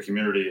scientific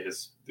community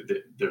is,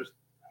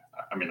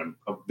 I'm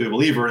a big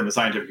believer in the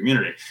scientific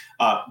community.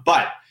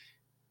 But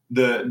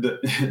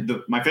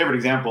my favorite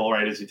example,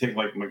 right, is you take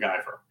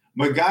MacGyver.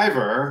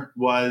 MacGyver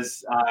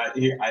was,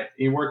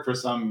 he worked for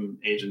some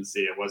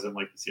agency. It wasn't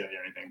like the CIA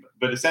or anything,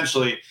 but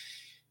essentially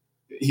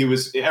he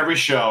was, every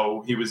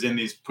show he was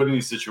put in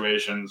these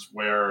situations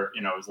where,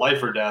 it was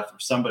life or death for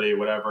somebody,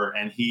 whatever.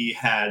 And he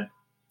had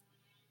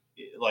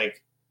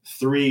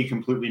 3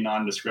 completely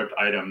nondescript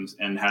items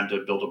and had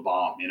to build a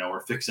bomb,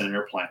 or fix an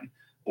airplane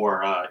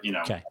or,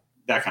 okay,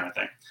 that kind of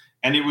thing.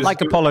 And it was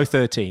like Apollo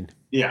 13.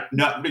 Yeah,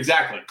 no,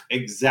 exactly.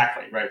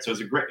 Right. So it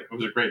was a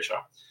great show.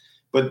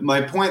 But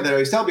my point that I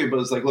always tell people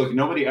is look,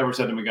 nobody ever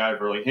said to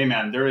MacGyver, hey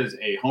man, there is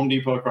a Home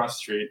Depot across the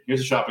street.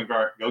 Here's a shopping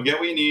cart. Go get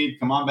what you need.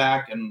 Come on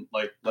back. And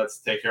let's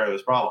take care of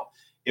this problem.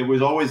 It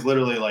was always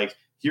literally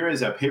here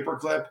is a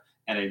paperclip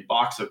and a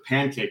box of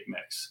pancake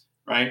mix.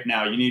 Right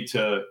now, you need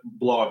to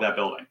blow up that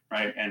building,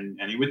 right? And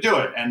he would do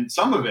it. And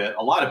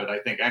a lot of it, I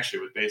think,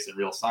 actually was based in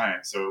real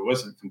science. So it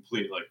wasn't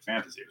complete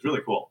fantasy. It was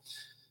really cool.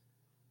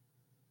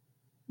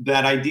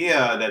 That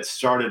idea that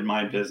started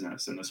my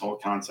business and this whole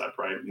concept,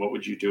 right? What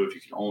would you do if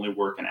you could only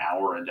work an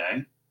hour a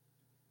day?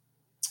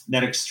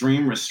 That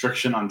extreme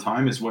restriction on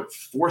time is what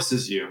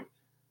forces you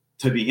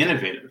to be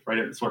innovative, right?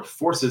 It's what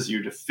forces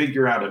you to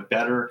figure out a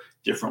better,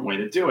 different way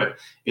to do it.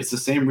 It's the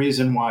same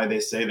reason why they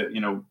say that,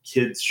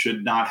 kids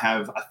should not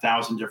have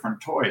 1,000 different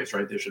toys,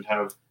 right? They should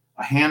have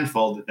a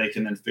handful that they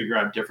can then figure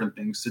out different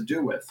things to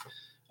do with.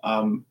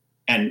 I'm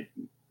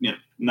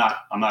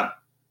not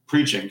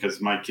preaching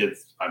because my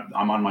kids,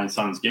 I'm on my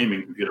son's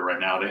gaming computer right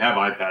now. They have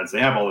iPads, they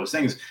have all those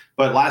things.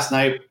 But last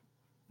night,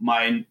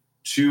 my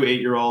 2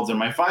 8-year-olds and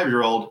my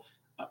 5-year-old,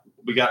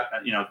 we got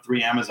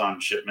 3 Amazon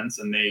shipments,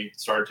 and they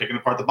started taking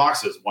apart the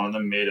boxes. One of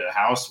them made a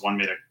house, one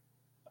made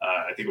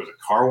I think it was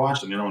a car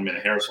wash, and the other one made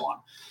a hair salon.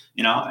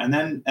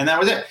 And that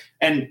was it.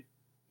 And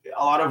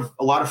a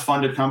lot of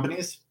funded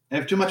companies, they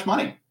have too much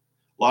money.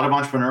 A lot of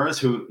entrepreneurs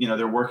who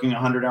they're working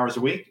 100 hours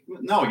a week.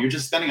 No, you're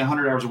just spending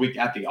 100 hours a week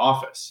at the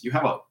office. You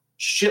have a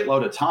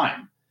shitload of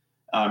time.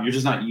 You're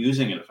just not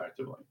using it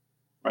effectively,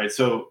 right?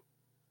 So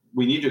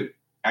we need to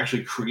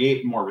actually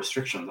create more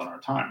restrictions on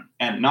our time,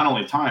 and not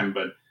only time,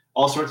 but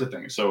all sorts of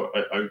things. So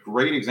a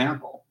great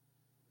example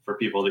for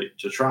people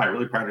to try, a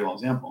really practical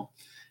example,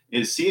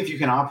 is see if you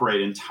can operate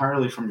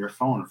entirely from your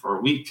phone for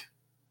a week.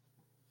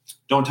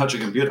 Don't touch a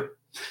computer.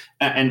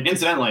 And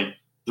incidentally,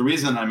 the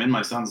reason I'm in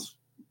my son's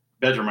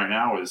bedroom right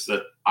now is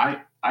that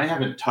I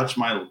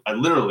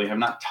literally have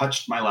not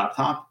touched my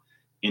laptop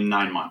in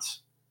 9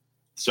 months.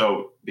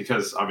 So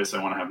because obviously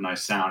I want to have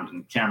nice sound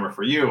and camera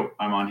for you,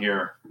 I'm on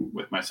here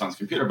with my son's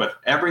computer, but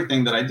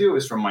everything that I do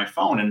is from my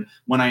phone. And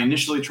when I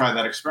initially tried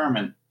that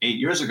experiment 8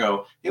 years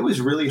ago, it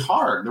was really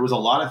hard. There was a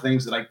lot of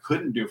things that I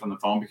couldn't do from the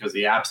phone because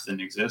the apps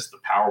didn't exist. The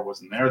power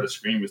wasn't there. The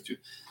screen was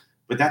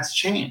but that's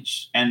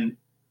changed. And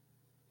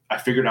I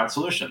figured out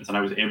solutions and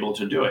I was able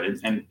to do it.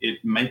 And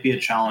it might be a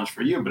challenge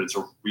for you, but it's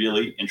a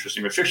really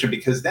interesting restriction,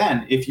 because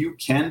then if you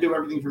can do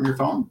everything from your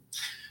phone,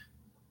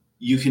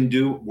 you can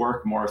do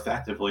work more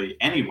effectively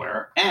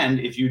anywhere. And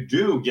if you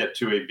do get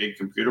to a big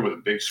computer with a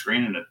big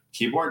screen and a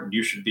keyboard,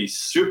 you should be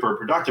super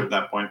productive at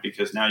that point,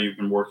 because now you've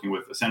been working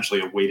with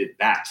essentially a weighted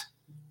bat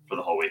for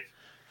the whole week.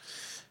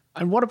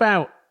 And what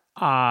about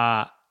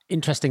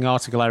interesting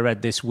article I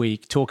read this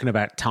week talking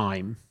about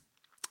time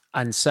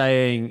and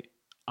saying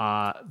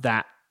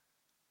that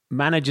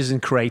managers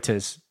and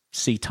creators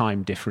see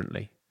time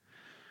differently,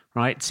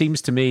 right? It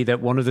seems to me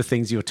that one of the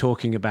things you're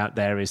talking about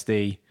there is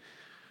the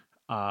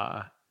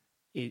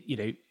if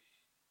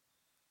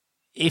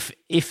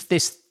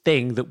this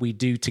thing that we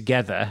do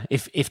together,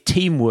 if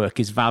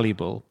teamwork is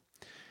valuable,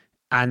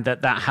 and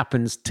that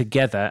happens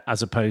together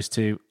as opposed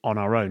to on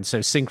our own, so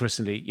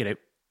synchronously,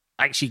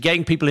 actually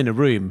getting people in a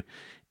room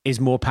is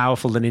more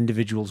powerful than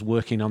individuals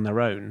working on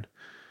their own.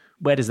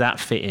 Where does that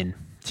fit in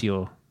to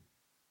your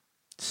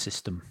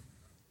system?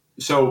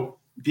 So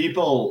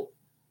people,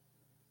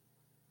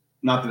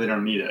 not that they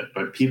don't need it,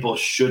 but people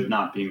should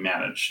not be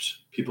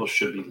managed. People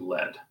should be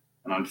led.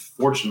 And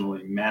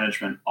unfortunately,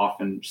 management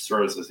often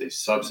serves as a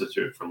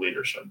substitute for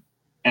leadership.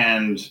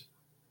 And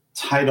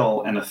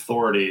title and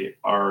authority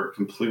are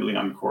completely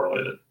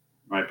uncorrelated,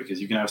 right?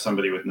 Because you can have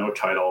somebody with no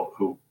title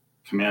who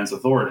commands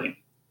authority,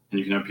 and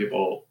you can have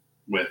people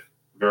with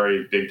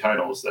very big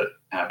titles that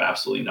have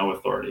absolutely no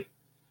authority.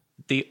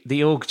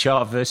 The org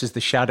chart versus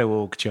the shadow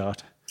org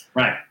chart.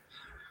 Right.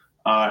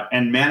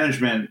 And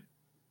management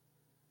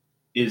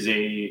is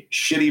a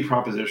shitty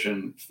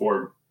proposition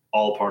for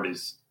all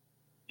parties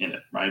in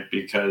it, right?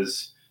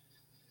 Because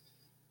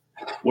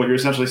what you're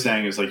essentially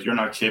saying is like, you're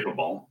not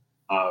capable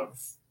of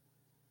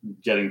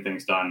getting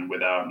things done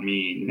without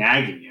me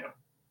nagging you,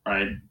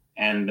 right?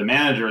 And the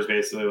manager is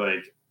basically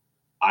like,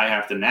 I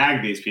have to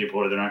nag these people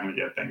or they're not going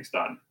to get things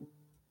done.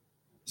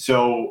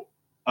 So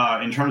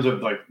in terms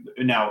of like,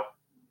 now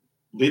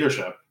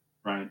leadership,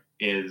 right,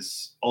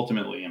 is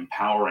ultimately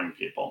empowering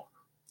people.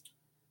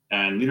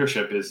 And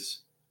leadership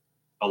is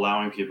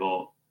allowing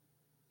people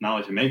not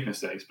only to make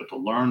mistakes, but to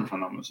learn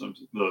from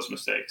those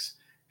mistakes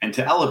and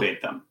to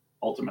elevate them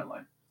ultimately.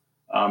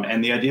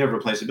 And the idea of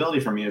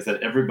replaceability for me is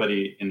that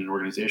everybody in an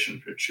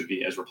organization should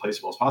be as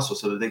replaceable as possible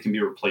so that they can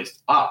be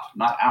replaced up,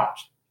 not out.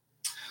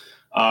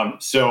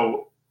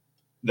 So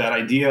that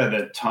idea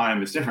that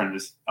time is different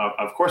is,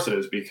 of course it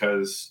is,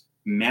 because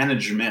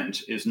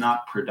management is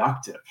not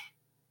productive,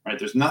 right?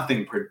 There's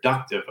nothing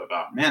productive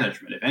about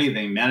management. If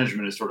anything,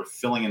 management is sort of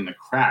filling in the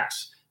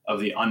cracks of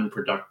the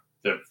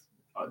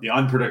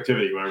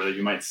unproductivity, whatever that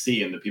you might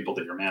see in the people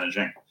that you're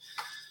managing.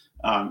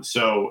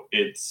 So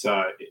it's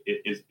a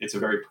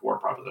very poor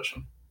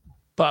proposition.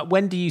 But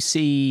when do you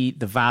see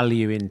the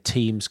value in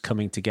teams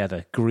coming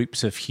together,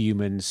 groups of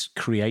humans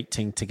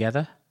creating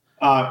together?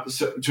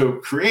 So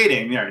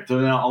creating, yeah. So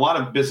now a lot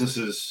of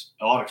businesses,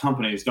 a lot of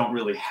companies don't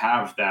really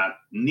have that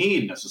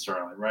need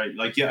necessarily, right?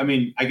 Like, yeah, I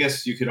mean, I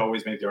guess you could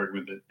always make the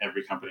argument that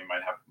every company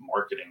might have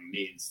marketing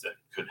needs that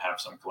could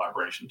have some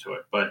collaboration to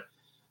it. But,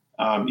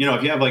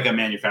 if you have like a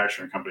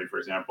manufacturing company, for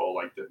example,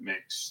 like that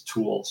makes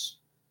tools,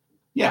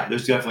 yeah,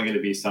 there's definitely going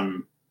to be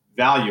some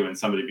value in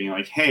somebody being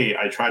like, hey,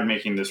 I tried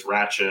making this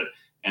ratchet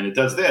and it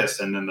does this.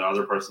 And then the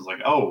other person's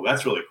like, oh,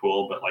 that's really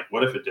cool. But like,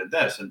 what if it did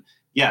this? And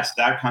yes,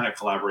 that kind of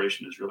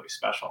collaboration is really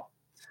special.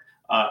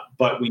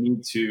 But we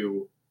need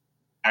to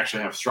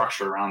actually have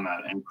structure around that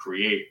and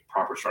create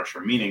proper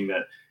structure, meaning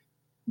that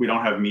we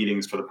don't have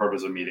meetings for the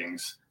purpose of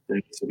meetings. There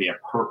needs to be a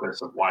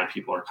purpose of why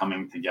people are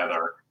coming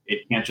together.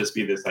 It can't just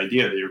be this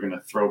idea that you're going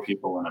to throw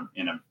people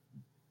in a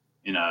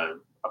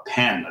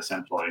pen,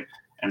 essentially,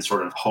 and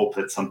sort of hope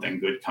that something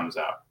good comes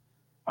out.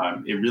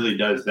 It really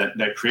does,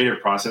 that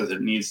creative process,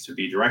 it needs to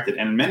be directed.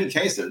 And in many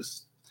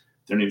cases,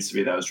 there needs to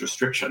be those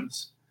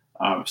restrictions.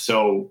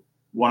 So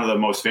one of the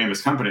most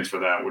famous companies for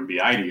that would be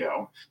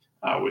IDEO,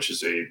 which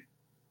is a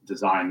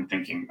design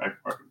thinking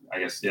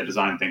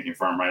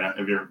firm, right?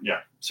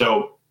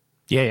 So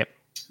yeah.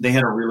 They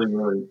had a really,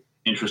 really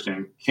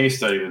interesting case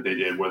study that they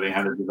did where they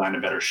had to design a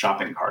better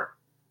shopping cart,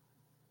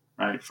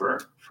 right, for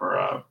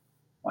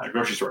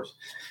grocery stores.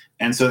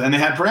 And they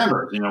had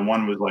parameters.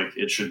 One was like,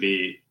 it should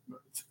be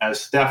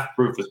as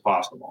theft-proof as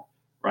possible,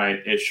 right?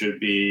 It should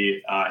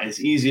be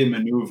as easy a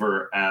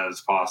maneuver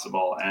as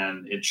possible,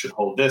 and it should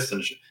hold this.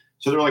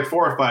 So there are like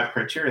 4 or 5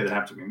 criteria that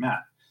have to be met.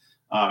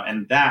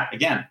 And that,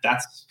 again,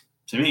 that's,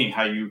 to me,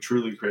 how you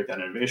truly create that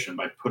innovation,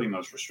 by putting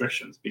those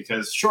restrictions.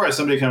 Because sure, as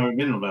somebody coming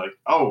in and be like,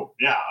 oh,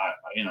 yeah,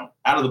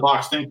 out of the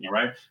box thinking,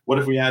 right? What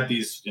if we add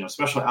these,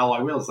 special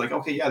alloy wheels? Like,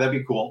 okay, yeah, that'd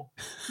be cool.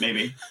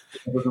 Maybe.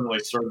 It doesn't really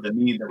serve the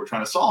need that we're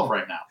trying to solve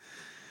right now.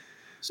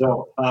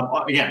 So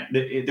again,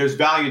 there's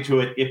value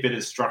to it if it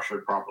is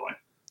structured properly.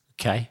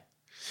 Okay.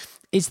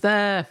 Is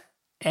there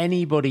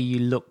anybody you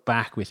look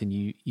back with and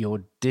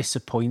you're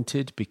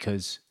disappointed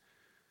because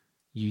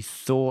you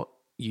thought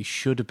you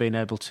should have been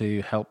able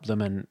to help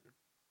them and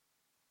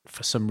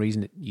for some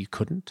reason you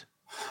couldn't?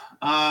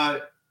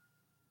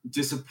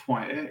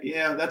 Disappointed.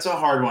 Yeah, that's a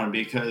hard one,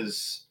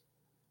 because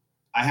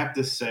I have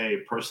to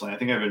say personally, I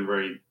think I've been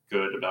very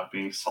good about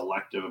being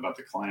selective about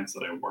the clients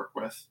that I work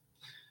with.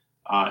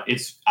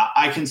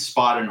 I can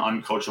spot an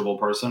uncoachable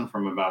person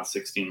from about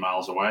 16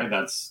 miles away.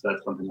 That's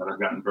something that I've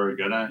gotten very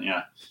good at.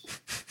 Yeah.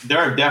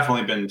 There have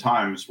definitely been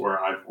times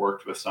where I've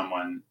worked with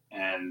someone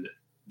and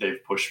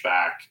they've pushed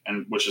back,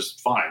 and which is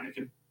fine.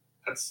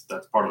 That's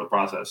part of the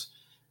process.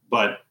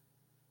 But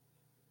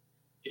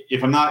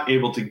if I'm not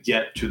able to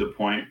get to the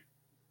point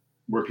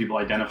where people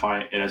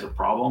identify it as a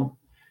problem,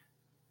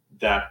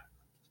 that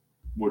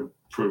would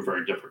prove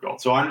very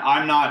difficult. So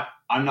I'm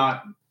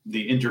not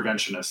the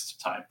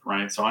interventionist type,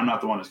 right? So I'm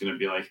not the one who's going to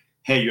be like,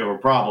 hey, you have a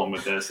problem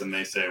with this. And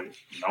they say,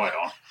 no, I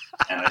don't.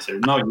 And I say,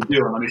 no, you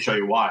do. And let me show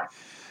you why.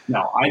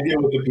 No, I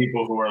deal with the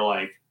people who are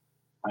like,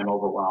 I'm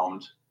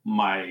overwhelmed.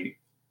 My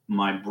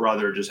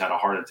brother just had a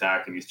heart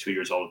attack and he's 2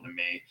 years older than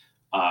me.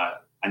 I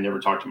never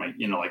talked to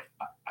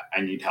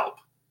I need help.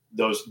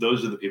 Those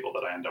are the people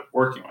that I end up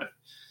working with.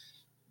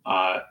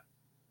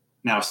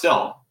 Now,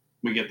 still,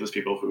 we get those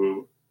people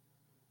who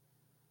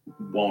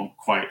won't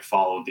quite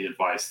follow the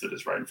advice that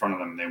is right in front of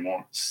them. They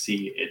won't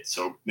see it,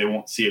 so they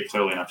won't see it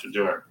clearly enough to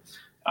do it.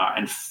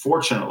 And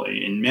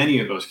fortunately, in many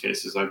of those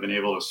cases, I've been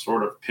able to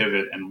sort of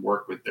pivot and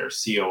work with their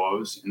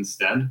COOs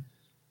instead.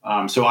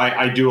 So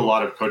I do a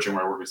lot of coaching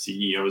where I work with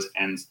CEOs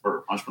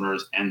or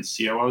entrepreneurs and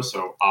COOs,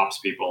 so ops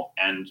people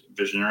and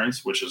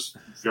visionaries, which is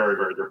very,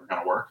 very different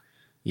kind of work.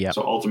 Yeah.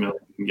 So ultimately,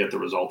 I can get the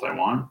result I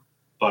want.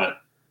 But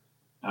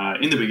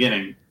in the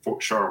beginning, for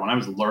sure, when I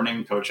was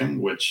learning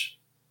coaching, which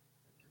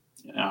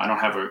I don't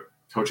have a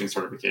coaching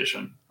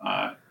certification,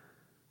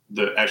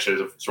 actually,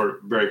 there's a sort of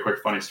very quick,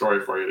 funny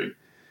story for you to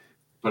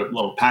put a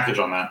little package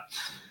on that.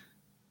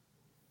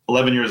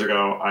 11 years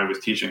ago, I was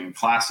teaching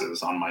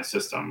classes on my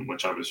system,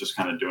 which I was just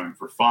kind of doing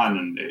for fun.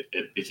 And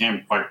it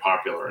became quite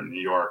popular in New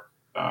York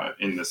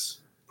in this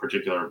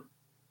particular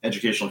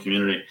educational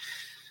community.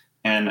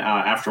 And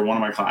after one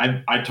of my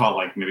classes, I taught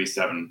like maybe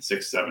 6,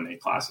 7,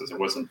 8 classes. It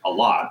wasn't a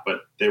lot,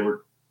 but they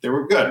were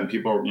good. And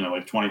people,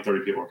 like 20,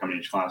 30 people were coming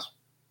to each class.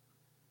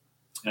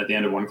 And at the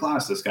end of one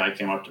class, this guy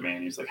came up to me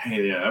and he's like,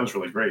 "Hey, yeah, that was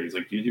really great." He's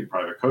like, "Do you do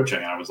private coaching?"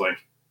 And I was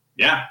like,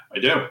 "Yeah, I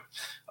do.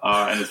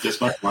 And it's this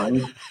much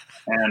money.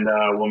 And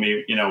we'll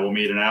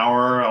meet an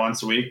hour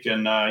once a week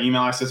and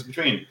email access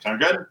between.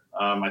 Sound good?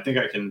 I think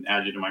I can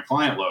add you to my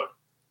client load."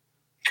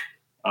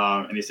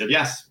 And he said,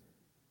 "Yes."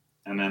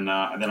 And then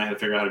I had to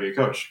figure out how to be a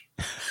coach.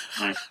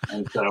 Right?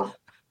 And so,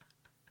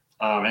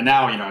 and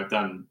now, I've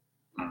done,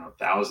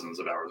 thousands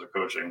of hours of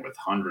coaching with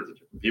hundreds of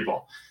different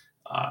people.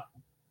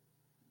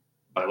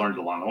 But I learned it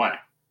along the way.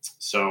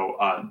 So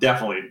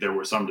definitely there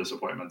were some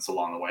disappointments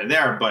along the way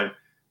there, but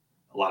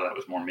a lot of that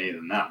was more me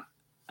than them.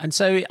 And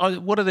so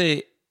what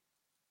are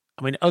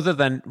other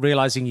than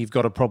realizing you've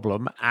got a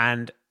problem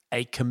and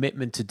a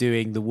commitment to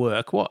doing the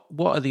work, what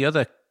are the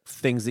other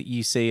things that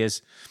you see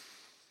as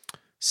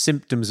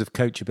symptoms of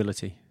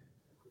coachability?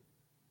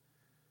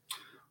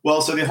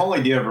 Well, so the whole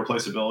idea of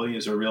replaceability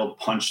is a real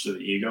punch to the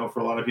ego for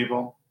a lot of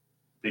people,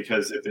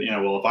 because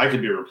if I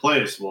could be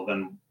replaced, well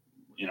then,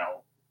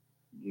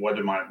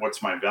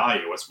 what's my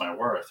value? What's my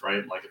worth,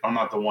 right? Like if I'm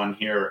not the one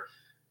here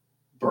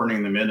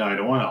burning the midnight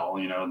oil,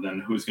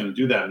 then who's going to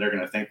do that? And they're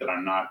going to think that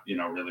I'm not,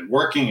 really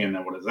working. And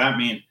then what does that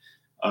mean?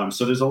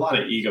 So there's a lot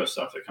of ego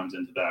stuff that comes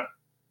into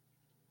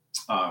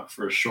that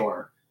for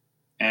sure.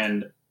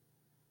 And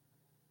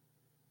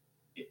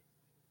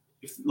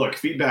look,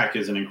 feedback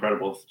is an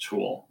incredible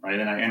tool, right?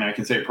 And I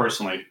can say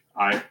personally,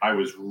 I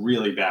was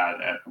really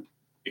bad at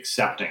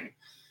accepting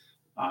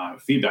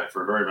feedback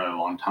for a very, very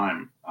long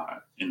time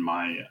in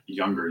my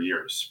younger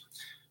years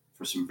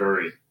for some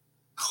very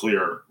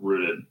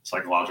clear-rooted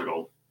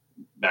psychological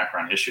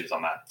background issues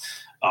on that.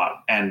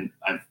 And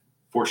I've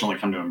fortunately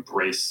come to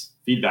embrace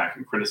feedback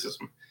and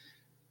criticism.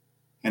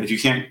 And if you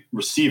can't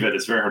receive it,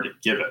 it's very hard to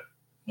give it,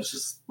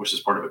 which is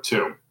part of it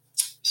too.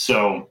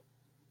 So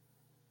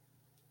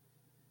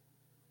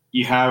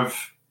you have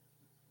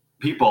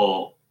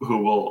people who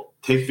will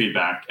take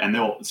feedback and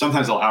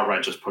sometimes they'll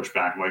outright just push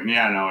back, like,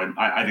 "Yeah, no,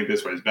 I think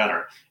this way is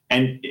better."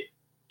 And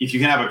if you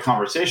can have a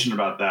conversation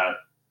about that,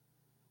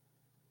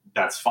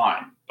 that's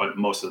fine. But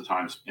most of the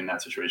times in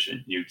that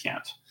situation, you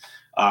can't.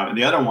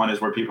 The other one is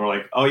where people are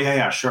like, "Oh,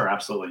 yeah, sure,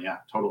 absolutely, yeah,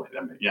 totally,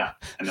 yeah."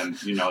 And then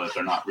that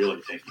they're not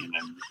really taking it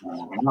and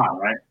moving on,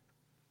 right?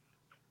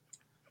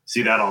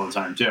 See that all the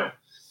time too.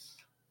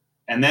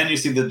 And then you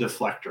see the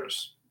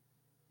deflectors,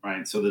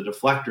 right? So the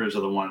deflectors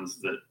are the ones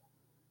that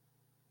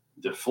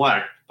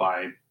deflect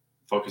by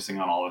focusing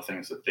on all the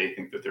things that they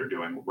think that they're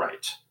doing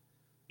right.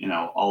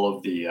 All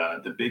of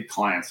the big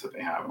clients that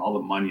they have and all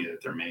the money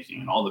that they're making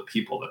and all the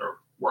people that are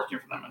working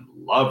for them and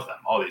love them.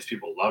 All these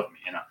people love me,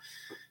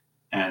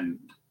 and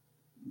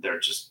they're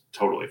just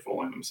totally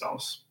fooling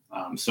themselves.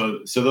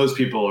 So those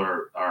people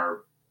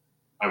are,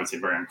 I would say,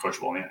 very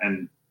uncoachable.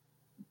 And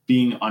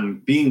being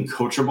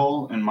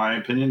coachable, in my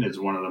opinion, is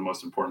one of the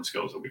most important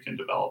skills that we can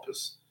develop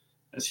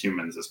as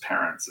humans, as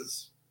parents,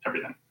 as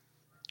everything.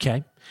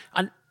 Okay.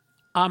 And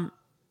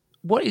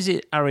what is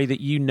it, Ari,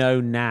 that you know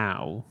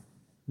now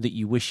that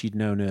you wish you'd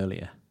known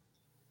earlier?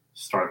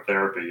 Start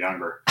therapy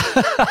younger.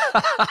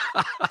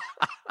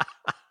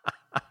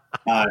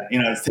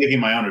 It's taking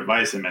my own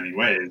advice in many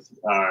ways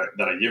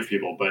that I give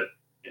people, but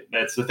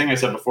that's the thing I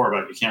said before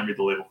about you can't read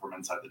the label from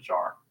inside the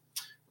jar,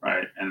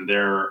 right? And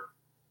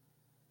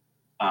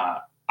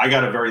I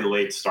got a very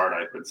late start,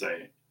 I would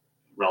say,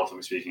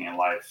 relatively speaking, in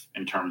life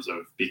in terms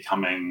of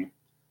becoming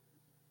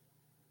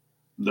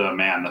the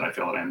man that I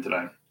feel that I am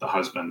today, the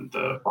husband,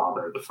 the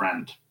father, the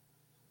friend.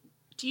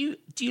 Do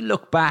you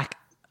look back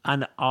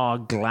and are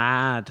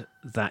glad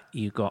that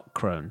you got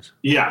Crohn's?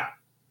 Yeah,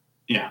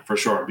 for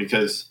sure.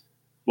 Because,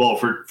 well,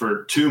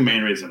 for two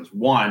main reasons.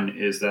 One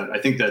is that I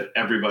think that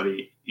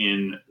everybody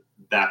in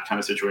that kind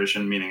of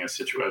situation, meaning a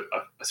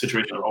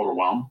situation of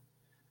overwhelm,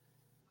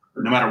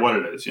 no matter what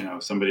it is,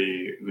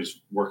 somebody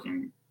who's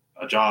working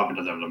a job and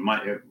doesn't have the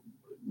money,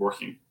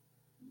 working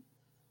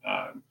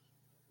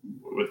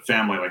with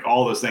family, like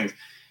all those things,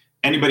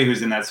 anybody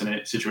who's in that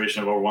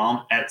situation of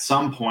overwhelm, at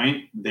some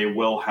point they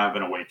will have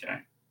an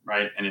awakening,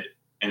 right? And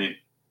it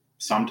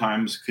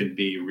sometimes could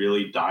be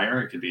really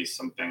dire. It could be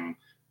something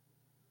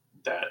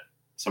that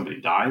somebody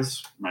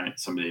dies, right?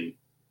 Somebody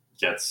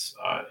gets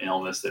an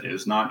illness that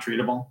is not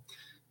treatable.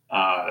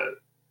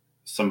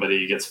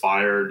 somebody gets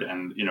fired,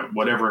 and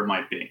whatever it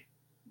might be,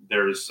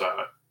 there's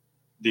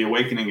the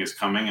awakening is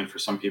coming, and for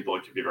some people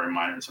it could be very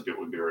minor, and some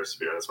people would be very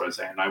severe. That's what I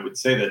say. And I would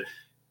say that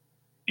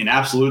in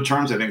absolute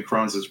terms, I think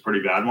Crohn's is a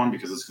pretty bad one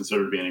because it's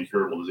considered to be an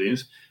incurable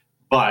disease.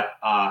 But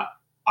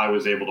I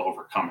was able to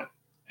overcome it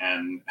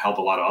and help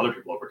a lot of other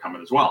people overcome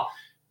it as well.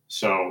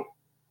 So,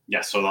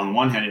 yes. So on the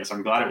one hand, yes,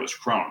 I'm glad it was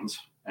Crohn's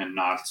and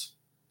not,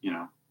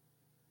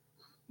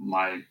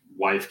 my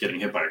wife getting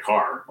hit by a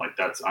car. Like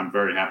I'm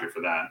very happy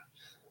for that.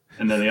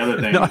 And then the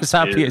other thing, not as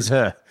happy as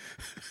her.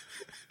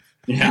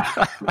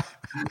 Yeah.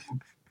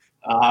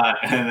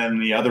 And then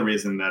the other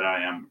reason that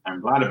I'm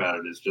glad about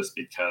it is just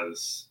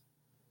because,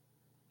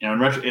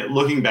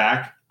 looking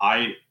back,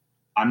 I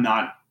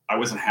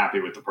wasn't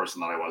happy with the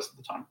person that I was at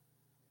the time.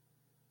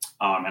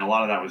 And a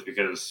lot of that was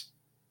because,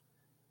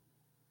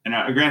 and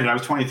granted, I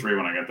was 23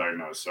 when I got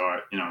diagnosed. So,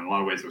 in a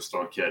lot of ways I was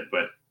still a kid,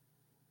 but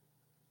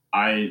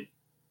I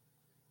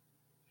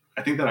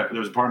think that there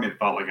was a part of me that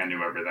felt like I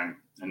knew everything.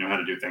 I knew how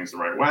to do things the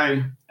right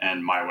way,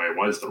 and my way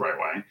was the right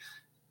way.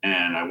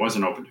 And I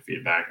wasn't open to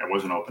feedback. I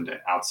wasn't open to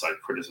outside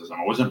criticism.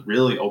 I wasn't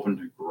really open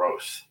to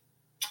growth.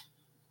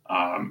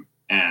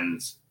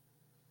 And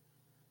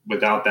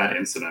without that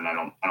incident, I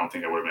don't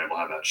think I would have been able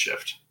to have that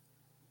shift.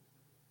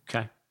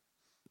 Okay.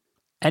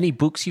 Any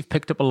books you've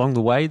picked up along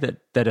the way that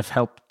have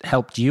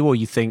helped you, or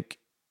you think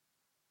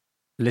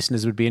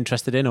listeners would be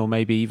interested in, or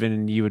maybe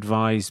even you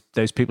advise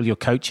those people you're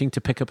coaching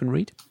to pick up and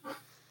read?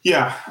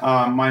 Yeah,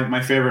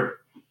 my favorite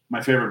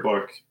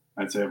book,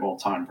 I'd say, of all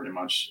time, pretty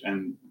much,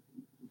 and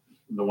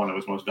the one that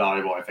was most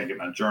valuable, I think, in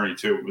that journey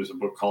too, was a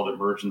book called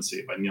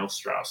Emergency by Neil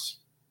Strauss.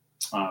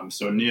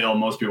 So Neil,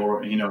 most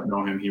people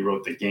know him. He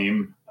wrote The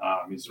Game.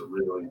 He's a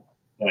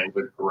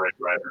great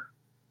writer.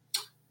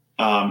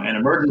 And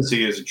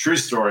Emergency is a true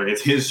story.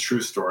 It's his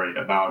true story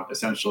about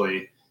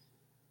essentially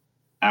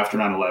after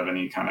 9/11,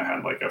 he kind of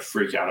had like a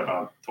freak out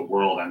about the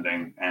world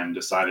ending and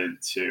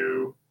decided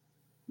to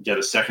get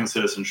a second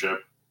citizenship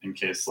in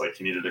case like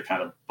he needed to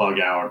kind of bug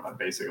out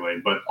basically.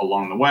 But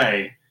along the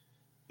way,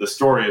 the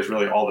story is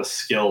really all the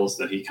skills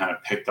that he kind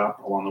of picked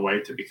up along the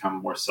way to become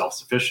more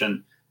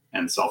self-sufficient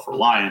and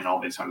self-reliant and all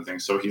these kinds of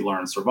things. So he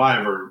learned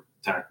survivor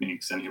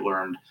techniques, and he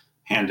learned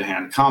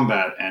hand-to-hand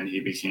combat, and he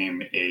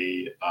became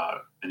an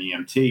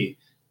EMT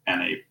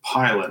and a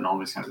pilot and all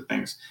these kinds of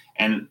things.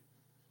 And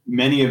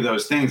many of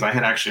those things I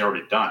had actually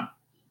already done.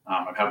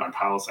 I've had my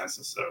pilot's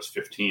license since I was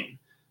 15.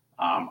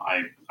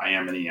 I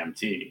am an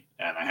EMT,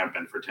 and I have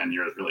been for 10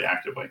 years really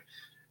actively.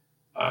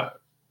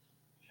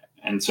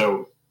 And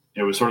so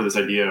it was sort of this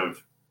idea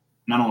of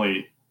not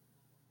only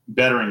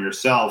bettering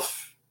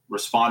yourself,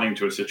 responding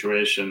to a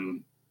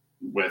situation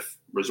with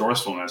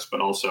resourcefulness, but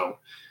also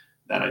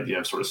that idea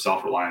of sort of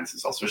self-reliance and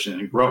self-sufficiency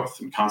and growth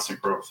and constant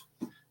growth.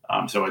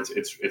 So it's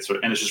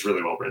just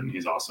really well written.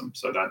 He's awesome.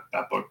 So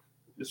that book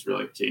is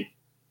really key.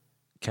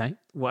 Okay.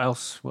 What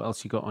else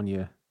you got on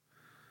your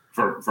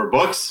for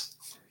books?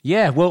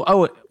 Yeah. Well,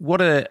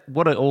 what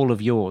are all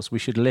of yours? We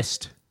should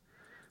list.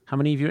 How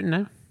many have you written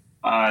now?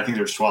 I think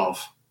there's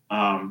 12.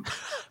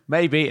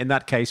 Maybe in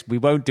that case we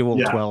won't do all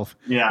 12.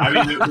 Yeah,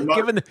 I mean,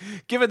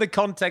 given the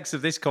context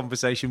of this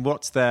conversation,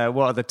 what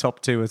are the top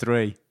 2 or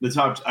 3?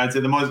 I'd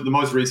say the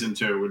most recent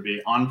 2 would be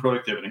On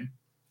Productivity,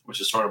 which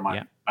is sort of my.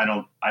 Yeah.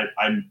 I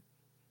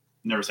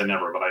never say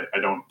never, but I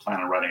don't plan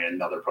on writing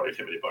another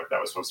productivity book.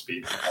 That was supposed to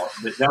be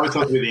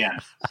the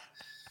end.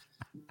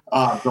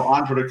 So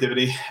On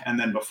Productivity, and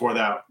then before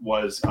that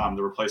was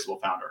The Replaceable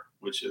Founder,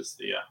 which is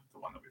the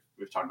one that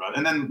we've talked about,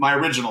 and then my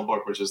original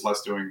book, which is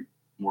Less Doing,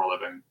 More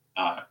Living,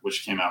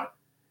 which came out,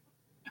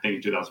 I think,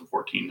 in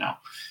 2014 now.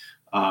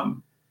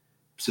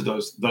 So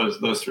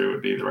those 3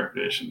 would be the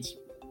recommendations.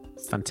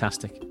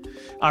 Fantastic.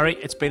 Ari,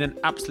 it's been an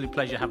absolute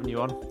pleasure having you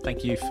on.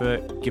 Thank you for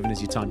giving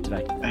us your time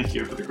today. Thank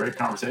you for the great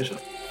conversation.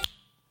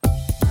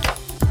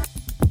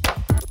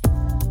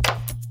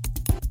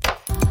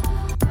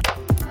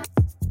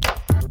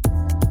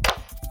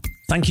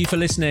 Thank you for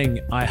listening.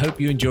 I hope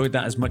you enjoyed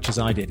that as much as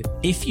I did.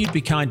 If you'd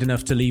be kind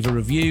enough to leave a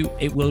review,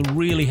 it will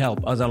really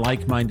help other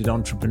like-minded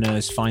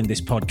entrepreneurs find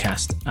this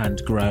podcast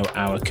and grow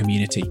our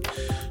community.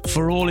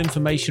 For all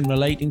information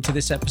relating to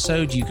this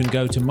episode, you can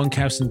go to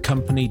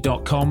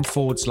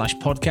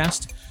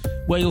monkhouseandcompany.com/podcast,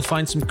 where you'll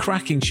find some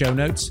cracking show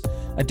notes,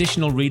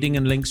 additional reading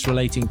and links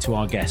relating to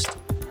our guest.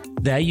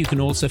 There you can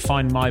also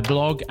find my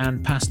blog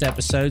and past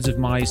episodes of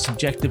my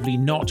subjectively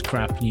not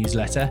crap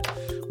newsletter,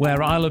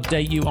 where I'll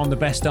update you on the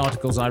best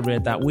articles I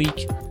read that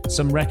week,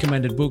 some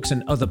recommended books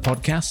and other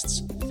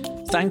podcasts.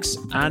 Thanks,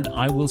 and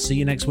I will see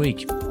you next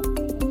week.